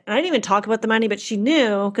on. That, and I didn't even talk about the money, but she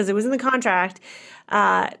knew because it was in the contract.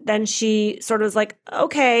 Then she sort of was like,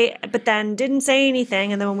 okay, but then didn't say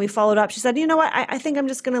anything. And then when we followed up, she said, you know what? I think I'm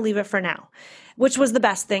just going to leave it for now, which was the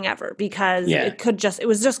best thing ever because it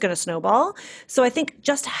was just going to snowball. So I think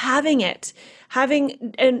just having it, I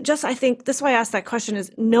think this is why I asked that question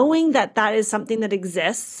is knowing that that is something that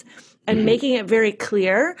exists and making it very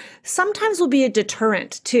clear sometimes will be a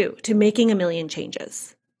deterrent too, to making a million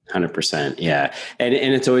changes. 100%. Yeah. And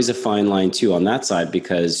it's always a fine line too on that side,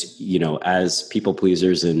 because, as people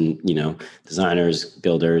pleasers and, designers,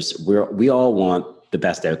 builders, we all want the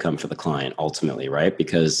best outcome for the client ultimately, right?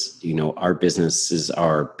 Because, our businesses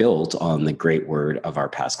are built on the great word of our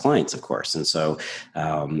past clients, of course. And so,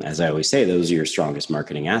 as I always say, those are your strongest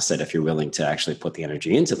marketing asset if you're willing to actually put the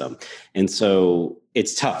energy into them. And so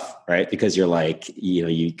it's tough, right? Because you're like,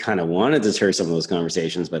 you kind of want to deter some of those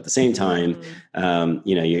conversations, but at the same time, so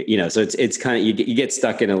it's kind of, you get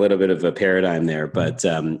stuck in a little bit of a paradigm there, but,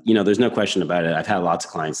 there's no question about it. I've had lots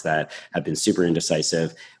of clients that have been super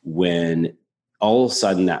indecisive when all of a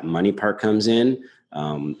sudden that money part comes in.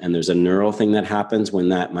 And there's a neural thing that happens when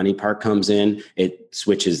that money part comes in, it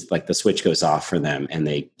switches, like the switch goes off for them and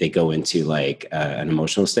they go into like an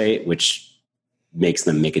emotional state, which makes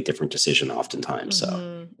them make a different decision oftentimes.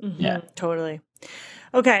 So, yeah. Totally.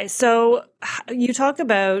 Okay. So you talk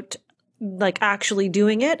about like actually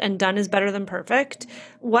doing it, and done is better than perfect.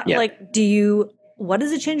 What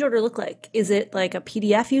does a change order look like? Is it like a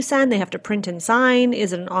PDF you send, they have to print and sign?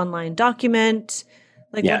 Is it an online document?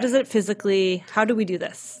 What does it physically, how do we do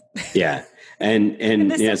this? Yeah. And in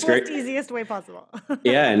the it's great. Easiest way possible.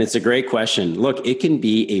 Yeah. And it's a great question. Look, it can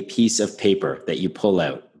be a piece of paper that you pull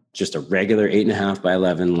out, just a regular 8.5 by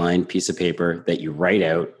 11 line piece of paper that you write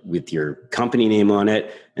out with your company name on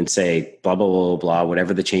it and say, blah, blah, blah, blah,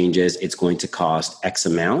 whatever the change is, it's going to cost X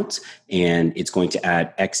amount and it's going to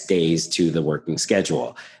add X days to the working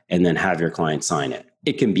schedule, and then have your client sign it.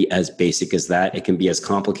 It can be as basic as that. It can be as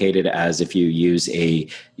complicated as if you use a,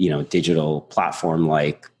 digital platform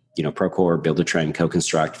like, Procore, Buildertrend,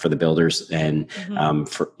 CoConstruct for the builders. And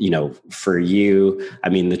for you, I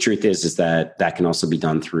mean, the truth is that can also be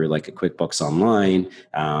done through like a QuickBooks Online.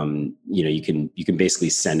 You can basically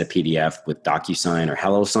send a PDF with DocuSign or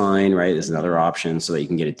HelloSign, right? There's another option so that you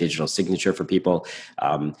can get a digital signature for people.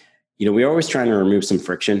 We're always trying to remove some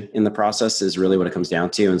friction in the process is really what it comes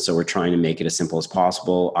down to. And so we're trying to make it as simple as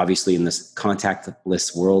possible. Obviously, in this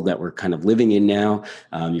contactless world that we're kind of living in now,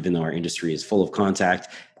 even though our industry is full of contact,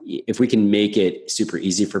 if we can make it super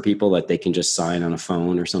easy for people that they can just sign on a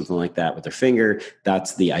phone or something like that with their finger,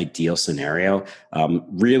 that's the ideal scenario.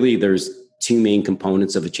 Really, there's two main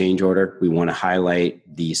components of a change order. We want to highlight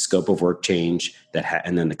the scope of work change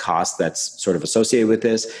and then the cost that's sort of associated with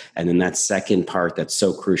this. And then that second part that's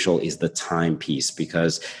so crucial is the time piece,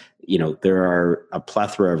 because there are a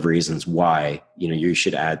plethora of reasons why, you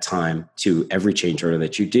should add time to every change order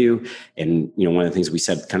that you do. And, one of the things we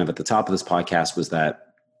said kind of at the top of this podcast was that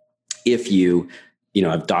if you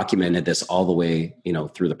have documented this all the way,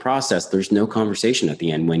 through the process, there's no conversation at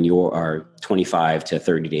the end when you are 25 to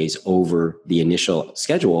 30 days over the initial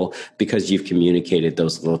schedule, because you've communicated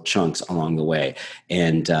those little chunks along the way.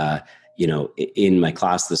 And, in my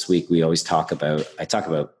class this week, I talk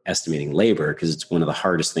about estimating labor, because it's one of the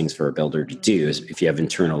hardest things for a builder to do is if you have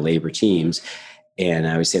internal labor teams. And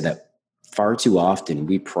I always say that far too often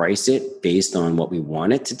we price it based on what we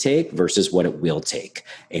want it to take versus what it will take.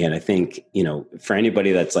 And I think, for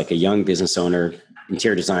anybody that's like a young business owner,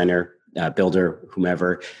 interior designer, builder,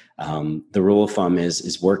 whomever, the rule of thumb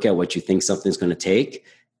is work out what you think something's going to take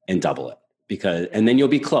and double it. And then you'll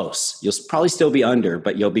be close. You'll probably still be under,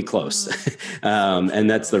 but you'll be close. And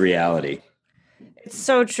that's the reality. It's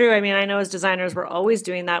so true. I mean, I know as designers, we're always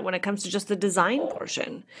doing that when it comes to just the design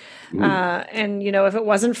portion. And, if it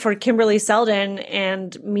wasn't for Kimberly Selden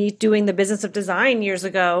and me doing the business of design years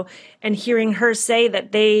ago and hearing her say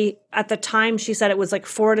that at the time, she said it was like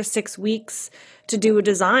 4 to 6 weeks to do a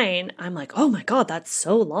design. I'm like, oh my God, that's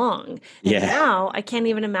so long. And now I can't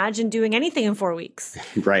even imagine doing anything in 4 weeks.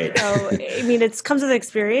 Right. So, I mean, it comes with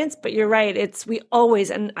experience, but you're right.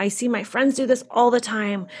 And I see my friends do this all the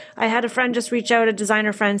time. I had a friend just reach out, a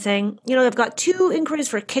designer friend saying, they've got 2 inquiries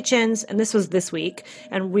for kitchens. And this was this week.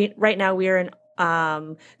 And right now we are in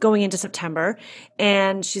going into September.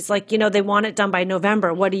 And she's like, they want it done by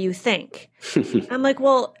November. What do you think? I'm like,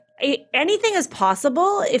 well, anything is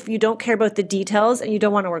possible if you don't care about the details and you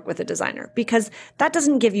don't want to work with a designer, because that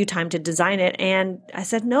doesn't give you time to design it. And I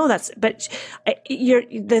said, no, the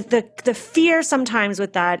fear sometimes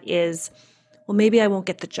with that is, well, maybe I won't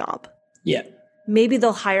get the job. Yeah. maybe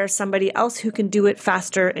they'll hire somebody else who can do it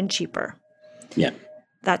faster and cheaper. Yeah.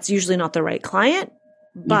 That's usually not the right client,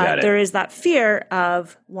 but there is that fear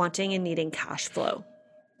of wanting and needing cash flow.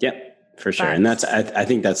 Yep, for sure. And I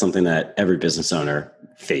think that's something that every business owner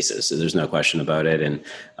faces. So there's no question about it. And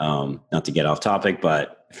not to get off topic,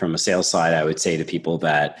 but from a sales side, I would say to people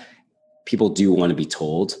that people do want to be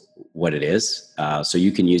told what it is. So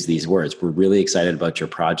you can use these words. We're really excited about your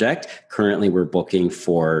project. Currently, we're booking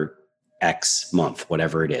for X month,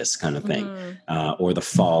 whatever it is, kind of thing, or the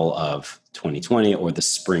fall of 2020 or the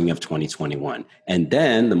spring of 2021. And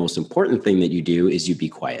then the most important thing that you do is you be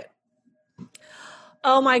quiet.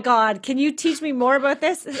 Oh my God. Can you teach me more about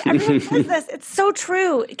this? Everyone says this. It's so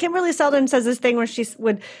true. Kimberly Seldon says this thing where she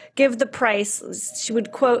would give the price. She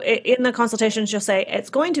would quote in the consultation, she'll say, it's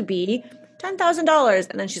going to be $10,000.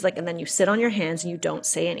 And then she's like, and then you sit on your hands and you don't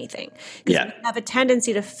say anything. Because we have a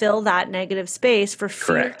tendency to fill that negative space for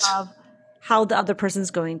fear of how the other person's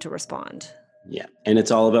going to respond. Yeah. And it's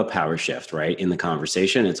all about power shift, right? In the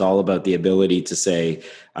conversation, it's all about the ability to say,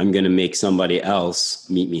 I'm going to make somebody else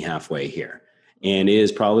meet me halfway here. And it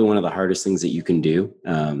is probably one of the hardest things that you can do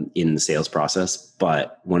in the sales process,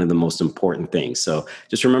 but one of the most important things. So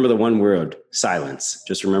just remember the one word, silence.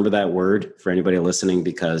 Just remember that word for anybody listening,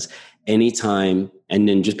 because anytime, and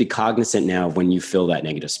then just be cognizant now of when you fill that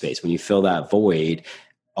negative space, when you fill that void,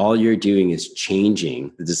 all you're doing is changing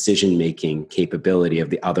the decision-making capability of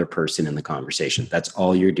the other person in the conversation. That's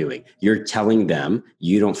all you're doing. You're telling them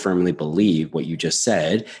you don't firmly believe what you just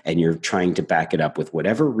said, and you're trying to back it up with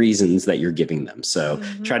whatever reasons that you're giving them. So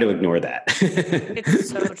try to ignore that. It's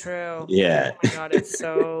so true. Yeah. Oh my God, it's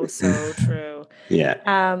so true. Yeah.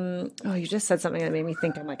 Oh, you just said something that made me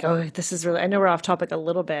think. I'm like, oh, this is really, I know we're off topic a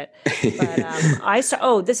little bit, but I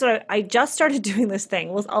just started doing this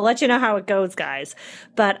thing. I'll let you know how it goes, guys.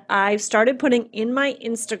 But I've started putting in my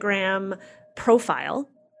Instagram profile,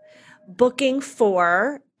 booking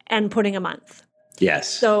for and putting a month. Yes.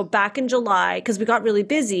 So back in July, because we got really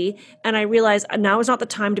busy, and I realized now is not the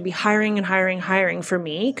time to be hiring for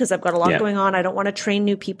me, because I've got a lot going on. I don't want to train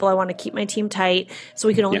new people. I want to keep my team tight, so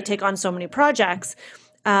we can only take on so many projects.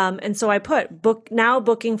 And so I put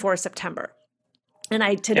booking for September. And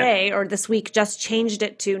I today or this week just changed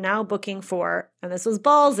it to now booking for, and this was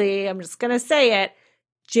ballsy, I'm just going to say it,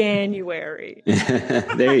 January.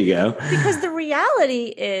 There you go. Because the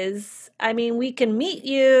reality is, I mean, we can meet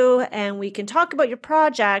you and we can talk about your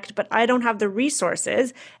project, but I don't have the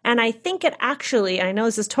resources. And I think it actually, and I know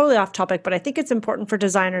this is totally off topic, but I think it's important for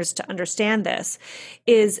designers to understand this,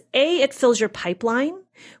 is it fills your pipeline,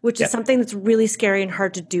 which is something that's really scary and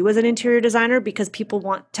hard to do as an interior designer, because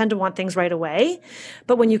people tend to want things right away.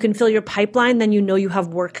 But when you can fill your pipeline, then you know you have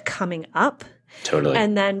work coming up. Totally.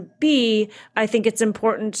 And then B, I think it's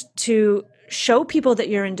important to show people that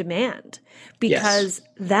you're in demand, because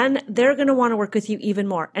then they're going to want to work with you even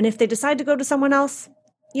more. And if they decide to go to someone else,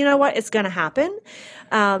 you know what? It's going to happen.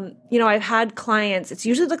 I've had clients, it's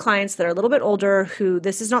usually the clients that are a little bit older who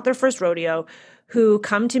this is not their first rodeo, who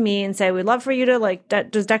come to me and say, we'd love for you to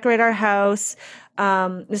just decorate our house.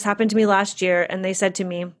 This happened to me last year. And they said to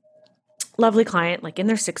me, lovely client, like in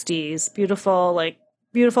their 60s,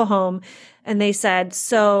 beautiful home. And they said,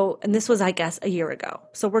 and this was, I guess, a year ago.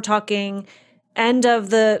 So we're talking end of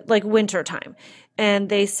the winter time. And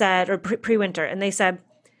they said, or pre-winter. And they said,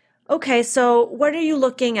 okay, so what are you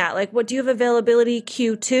looking at? What do you have availability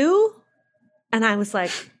Q2? And I was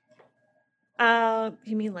like,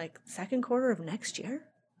 you mean second quarter of next year?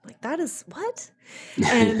 That is what?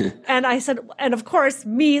 And I said, and of course,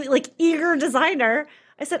 me, eager designer,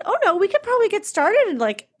 I said, oh no, we could probably get started in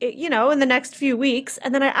the next few weeks.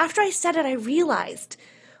 And then after I said it, I realized,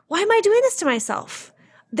 why am I doing this to myself?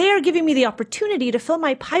 They are giving me the opportunity to fill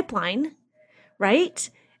my pipeline, right?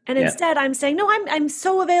 And instead I'm saying, no, I'm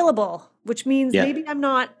so available, which means maybe I'm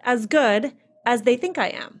not as good as they think I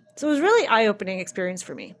am. So it was really eye-opening experience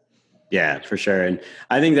for me. Yeah, for sure. And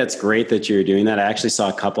I think that's great that you're doing that. I actually saw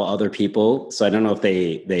a couple other people. So I don't know if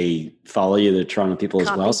they follow you, the Toronto people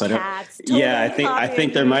as well. So I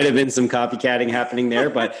think there might have been some copycatting happening there,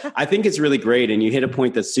 but I think it's really great. And you hit a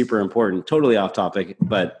point that's super important, totally off topic,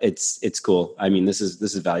 but it's cool. I mean, this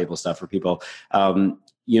is valuable stuff for people.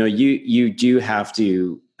 You do have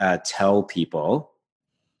to tell people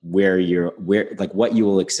what you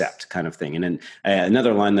will accept, kind of thing. And then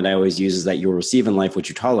another line that I always use is that you'll receive in life what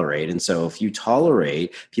you tolerate. And so if you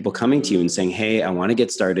tolerate people coming to you and saying, hey, I want to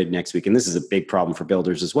get started next week. And this is a big problem for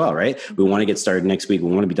builders as well, right? We want to get started next week. We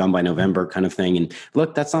want to be done by November, kind of thing. And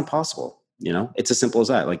look, that's not possible. It's as simple as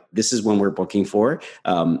that. Like, this is when we're booking for,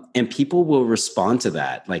 and people will respond to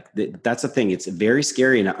that. Like, that's the thing. It's very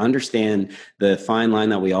scary. And I understand the fine line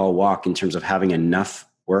that we all walk in terms of having enough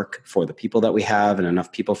work for the people that we have and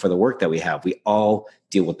enough people for the work that we have. We all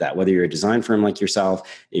deal with that. Whether you're a design firm like yourself,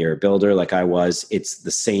 you're a builder like I was, it's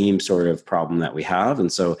the same sort of problem that we have.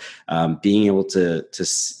 And so being able to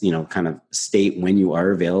kind of state when you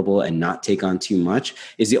are available and not take on too much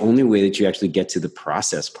is the only way that you actually get to the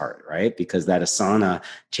process part, right? Because that Asana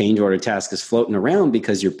change order task is floating around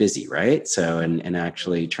because you're busy, right? So, and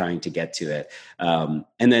actually trying to get to it. And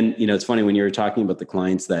then, it's funny when you were talking about the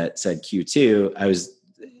clients that said Q2,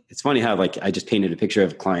 it's funny how, like, I just painted a picture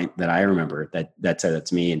of a client that I remember that said that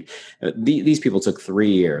to me. And these people took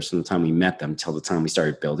 3 years from the time we met them till the time we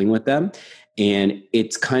started building with them. And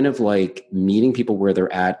it's kind of like meeting people where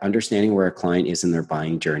they're at, understanding where a client is in their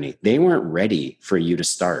buying journey. They weren't ready for you to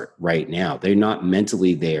start right now. They're not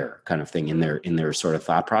mentally there, kind of thing, in their sort of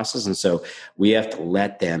thought process. And so we have to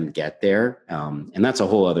let them get there. And that's a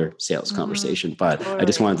whole other sales conversation, but totally. I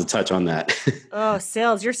just wanted to touch on that. Oh,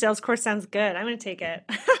 sales. Your sales course sounds good. I'm going to take it.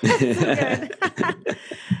 Good.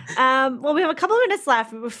 Well, we have a couple of minutes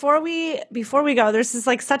left. Before we go, this is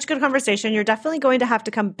like such good conversation. You're definitely going to have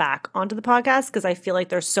to come back onto the podcast, because I feel like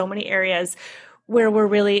there's so many areas where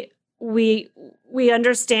we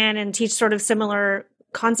understand and teach sort of similar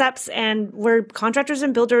concepts, and where contractors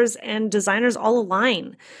and builders and designers all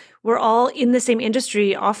align. We're all in the same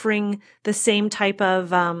industry offering the same type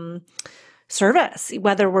of service,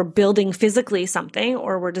 whether we're building physically something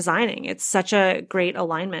or we're designing. It's such a great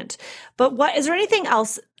alignment. But is there anything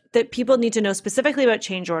else that people need to know specifically about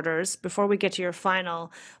change orders before we get to your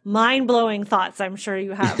final mind-blowing thoughts I'm sure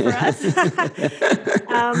you have for us?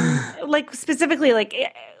 Like, specifically, like,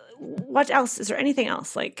 what else? Is there anything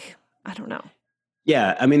else? Like, I don't know.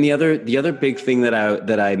 Yeah, I mean, the other big thing that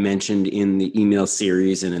I mentioned in the email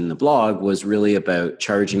series and in the blog was really about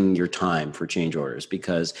charging your time for change orders,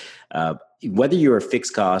 because whether you're a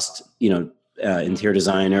fixed cost, interior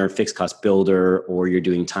designer, fixed cost builder, or you're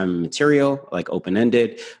doing time and material, like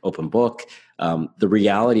open-ended, open book, the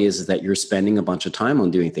reality is that you're spending a bunch of time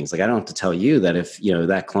on doing things. Like, I don't have to tell you that if,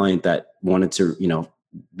 that client that wanted to,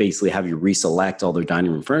 basically have you reselect all their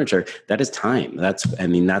dining room furniture, that is time.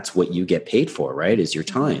 That's what you get paid for, right? Is your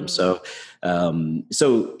time. Mm-hmm.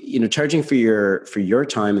 So, charging for your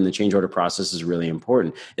time in the change order process is really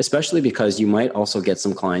important, especially because you might also get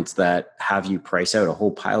some clients that have you price out a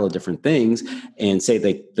whole pile of different things and say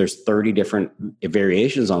there's 30 different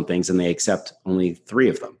variations on things, and they accept only 3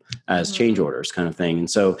 of them as change orders, kind of thing.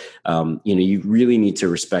 And so, you really need to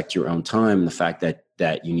respect your own time, and the fact that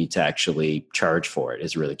you need to actually charge for it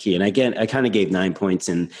is really key. And again, I kind of gave 9 points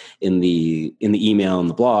in the email and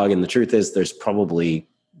the blog. And the truth is, there's probably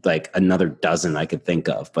like another dozen I could think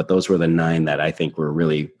of, but those were the 9 that I think were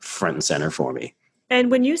really front and center for me. And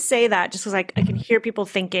when you say that, just because I can hear people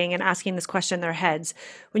thinking and asking this question in their heads,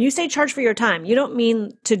 when you say charge for your time, you don't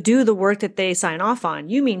mean to do the work that they sign off on.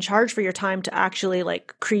 You mean charge for your time to actually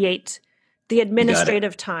like create the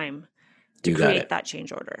administrative time to create that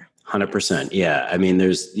change order. 100%. Yeah. I mean,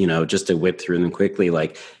 there's, just to whip through them quickly,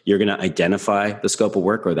 like, you're going to identify the scope of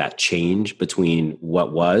work, or that change between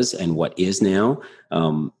what was and what is now.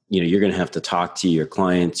 You're going to have to talk to your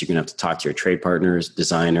clients. You're going to have to talk to your trade partners,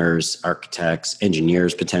 designers, architects,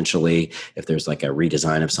 engineers, potentially, if there's like a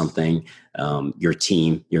redesign of something. Your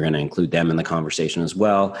team, you're going to include them in the conversation as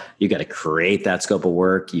well. You got to create that scope of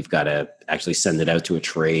work. You've got to actually send it out to a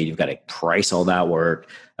trade. You've got to price all that work.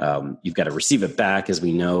 You've got to receive it back, as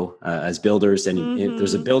we know, as builders. And if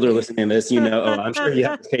there's a builder listening to this, I'm sure you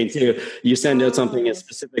have to pay too. You send out something in a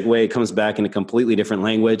specific way, it comes back in a completely different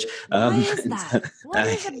language. Why is that?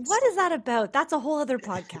 What is that about? That's a whole other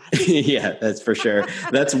podcast. Yeah, that's for sure.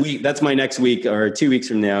 That's my next week, or 2 weeks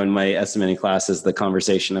from now, in my estimating class, is the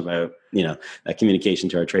conversation about, that communication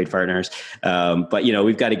to our trade partners. But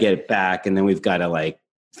we've got to get it back, and then we've got to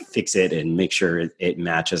fix it and make sure it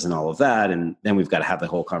matches and all of that. And then we've got to have the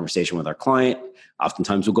whole conversation with our client.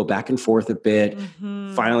 Oftentimes we'll go back and forth a bit.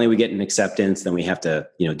 Mm-hmm. Finally, we get an acceptance. Then we have to,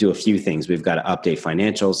 do a few things. We've got to update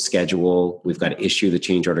financials, schedule. We've got to issue the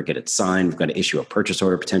change order, get it signed. We've got to issue a purchase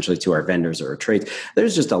order potentially to our vendors or our trades.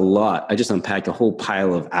 There's just a lot. I just unpacked a whole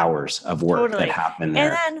pile of hours of work that happen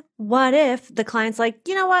there. And then what if the client's like,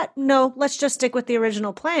 you know what? No, let's just stick with the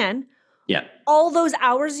original plan. Yeah. All those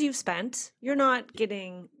hours you've spent, you're not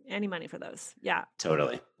getting any money for those. Yeah.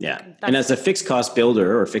 Totally. Yeah. And as a fixed cost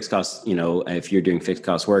builder, or fixed cost, if you're doing fixed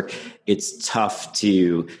cost work, it's tough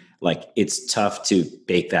to like it's tough to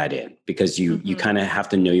bake that in because you kind of have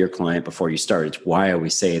to know your client before you start. It's why I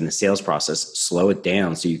always say in the sales process, slow it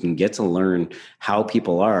down so you can get to learn how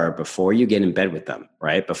people are before you get in bed with them,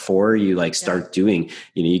 right? Before you like start doing,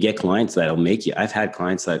 you get clients that'll make you. I've had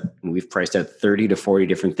clients that we've priced out 30 to 40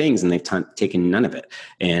 different things and they've taken none of it.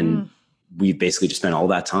 And we've basically just spent all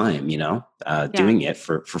that time, doing it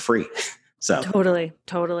for free. So Totally.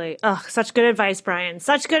 Oh, such good advice, Bryan.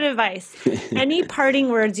 Such good advice. Any parting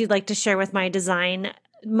words you'd like to share with my designers?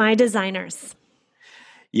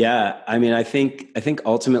 Yeah. I mean, I think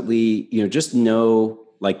ultimately, just know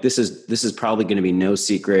like this is probably going to be no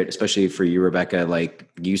secret, especially for you, Rebecca. Like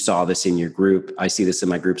you saw this in your group. I see this in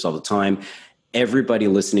my groups all the time. Everybody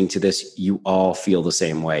listening to this, you all feel the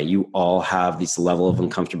same way. You all have this level of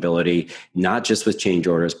uncomfortability, not just with change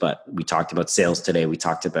orders, but we talked about sales today. We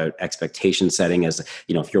talked about expectation setting as,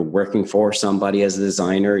 if you're working for somebody as a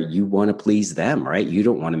designer, you want to please them, right? You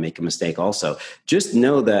don't want to make a mistake also. Just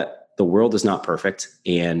know that the world is not perfect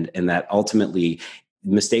and that ultimately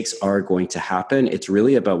mistakes are going to happen. It's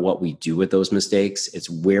really about what we do with those mistakes. It's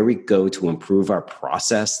where we go to improve our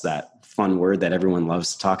process, that fun word that everyone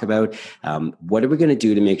loves to talk about. What are we going to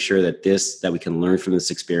do to make sure that we can learn from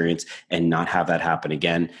this experience and not have that happen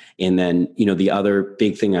again? And then, the other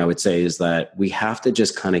big thing I would say is that we have to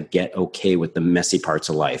just kind of get okay with the messy parts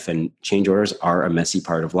of life, and change orders are a messy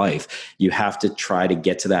part of life. You have to try to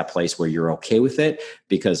get to that place where you're okay with it,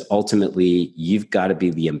 because ultimately you've got to be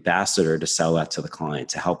the ambassador to sell that to the client,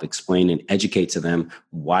 to help explain and educate to them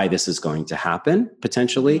why this is going to happen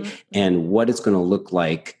potentially and what it's going to look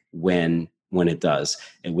like when it does,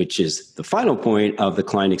 and which is the final point of the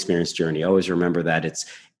client experience journey. Always remember that it's,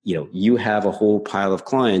 you have a whole pile of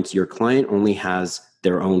clients. Your client only has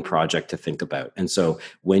their own project to think about. And so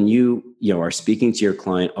when you are speaking to your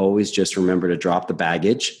client, always just remember to drop the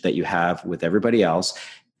baggage that you have with everybody else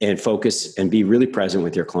and focus and be really present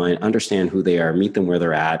with your client, understand who they are, meet them where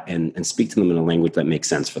they're at, and speak to them in a language that makes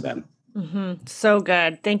sense for them. So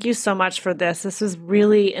good. Thank you so much for this. This was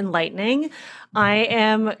really enlightening. I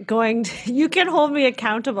am you can hold me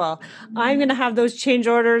accountable. I'm going to have those change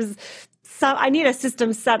orders. So I need a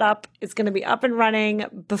system set up. It's going to be up and running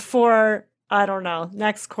before, I don't know,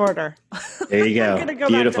 next quarter. There you go. I'm going to go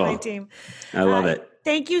Beautiful. back to my team. I love it.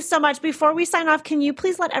 Thank you so much. Before we sign off, can you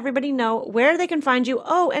please let everybody know where they can find you?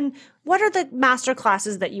 Oh, and what are the master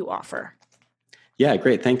classes that you offer? Yeah,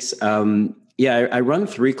 great. Thanks. I run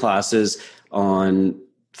 3 classes on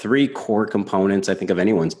 3 core components, I think, of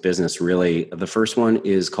anyone's business, really. The first one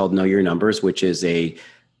is called Know Your Numbers, which is a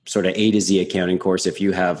sort of A to Z accounting course. If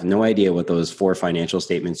you have no idea what those 4 financial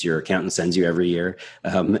statements your accountant sends you every year,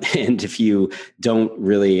 and if you don't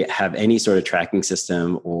really have any sort of tracking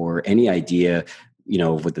system or any idea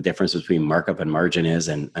what the difference between markup and margin is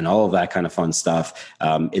and all of that kind of fun stuff.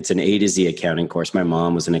 It's an A to Z accounting course. My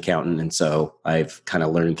mom was an accountant, and so I've kind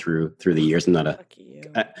of learned through the years. I'm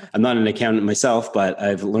not an accountant myself, but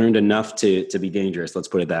I've learned enough to be dangerous. Let's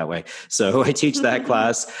put it that way. So I teach that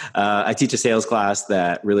class. I teach a sales class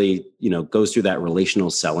that really, goes through that relational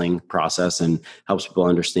selling process and helps people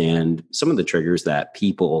understand some of the triggers that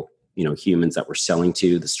people, humans that we're selling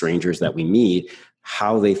to, the strangers that we meet,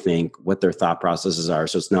 how they think, what their thought processes are.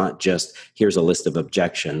 So it's not just here's a list of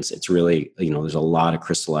objections. It's really, there's a lot of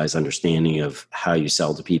crystallized understanding of how you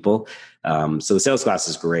sell to people. So the sales class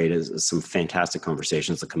is great. It's some fantastic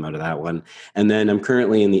conversations that come out of that one. And then I'm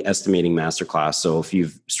currently in the estimating masterclass. So if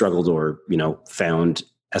you've struggled or, found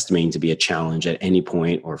estimating to be a challenge at any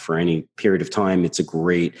point or for any period of time, it's a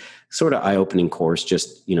great sort of eye-opening course,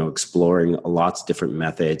 just, exploring lots of different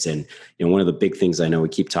methods. And, one of the big things I know we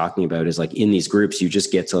keep talking about is like in these groups, you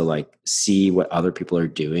just get to like see what other people are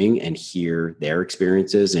doing and hear their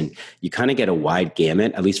experiences. And you kind of get a wide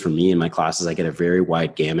gamut, at least for me in my classes, I get a very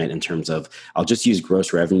wide gamut in terms of, I'll just use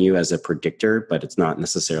gross revenue as a predictor, but it's not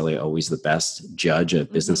necessarily always the best judge of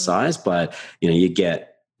business size. But,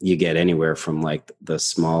 you get anywhere from like the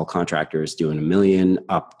small contractors doing $1 million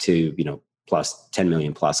up to, plus 10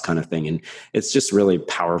 million plus kind of thing. And it's just really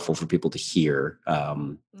powerful for people to hear,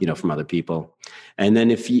 from other people. And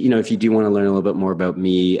then if you do want to learn a little bit more about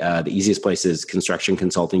me, the easiest place is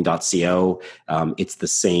constructionconsulting.co. It's the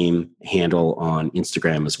same handle on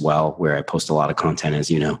Instagram as well, where I post a lot of content,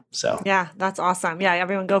 as you know. So yeah, that's awesome. Yeah,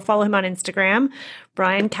 everyone go follow him on Instagram.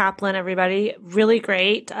 Bryan Caplan, everybody. Really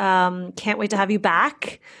great. Can't wait to have you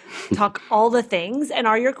back. Talk all the things. And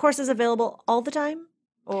are your courses available all the time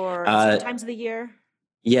or certain times of the year?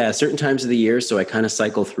 Yeah, certain times of the year. So I kind of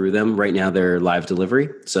cycle through them. Right now they're live delivery.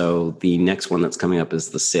 So the next one that's coming up is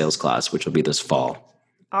the sales class, which will be this fall.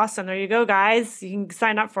 Awesome. There you go, guys. You can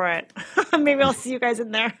sign up for it. Maybe I'll see you guys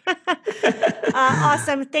in there.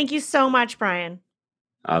 Awesome. Thank you so much, Bryan.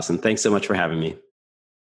 Awesome. Thanks so much for having me.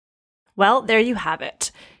 Well, there you have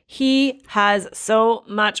it. He has so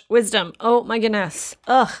much wisdom. Oh my goodness.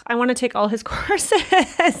 Ugh, I want to take all his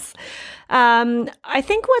courses. I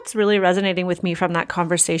think what's really resonating with me from that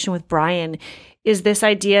conversation with Bryan is this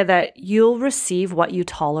idea that you'll receive what you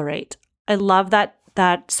tolerate. I love that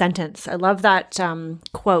sentence. I love that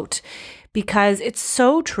quote because it's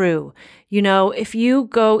so true. You know, if you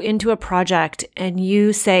go into a project and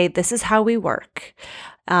you say, this is how we work,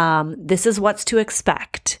 this is what's to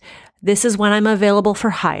expect, this is when I'm available for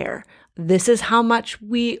hire, this is how much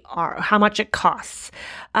how much it costs,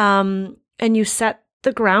 and you set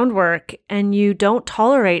the groundwork and you don't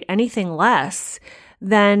tolerate anything less,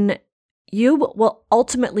 then you will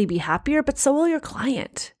ultimately be happier, but so will your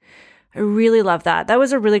client. I really love that. That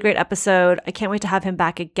was a really great episode. I can't wait to have him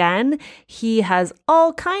back again. He has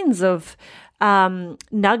all kinds of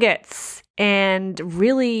nuggets and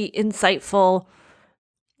really insightful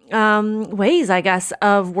ways, I guess,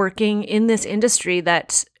 of working in this industry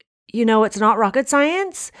that, you know, it's not rocket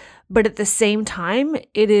science, but at the same time,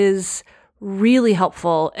 it is really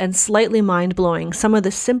helpful and slightly mind-blowing. Some of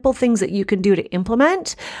the simple things that you can do to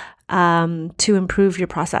implement to improve your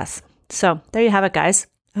process. So there you have it, guys.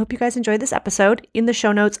 I hope you guys enjoyed this episode. In the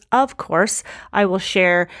show notes, of course, I will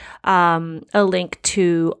share a link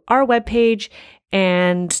to our webpage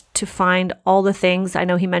and to find all the things. I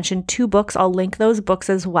know he mentioned 2 books. I'll link those books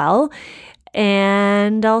as well.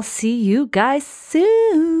 And I'll see you guys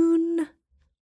soon.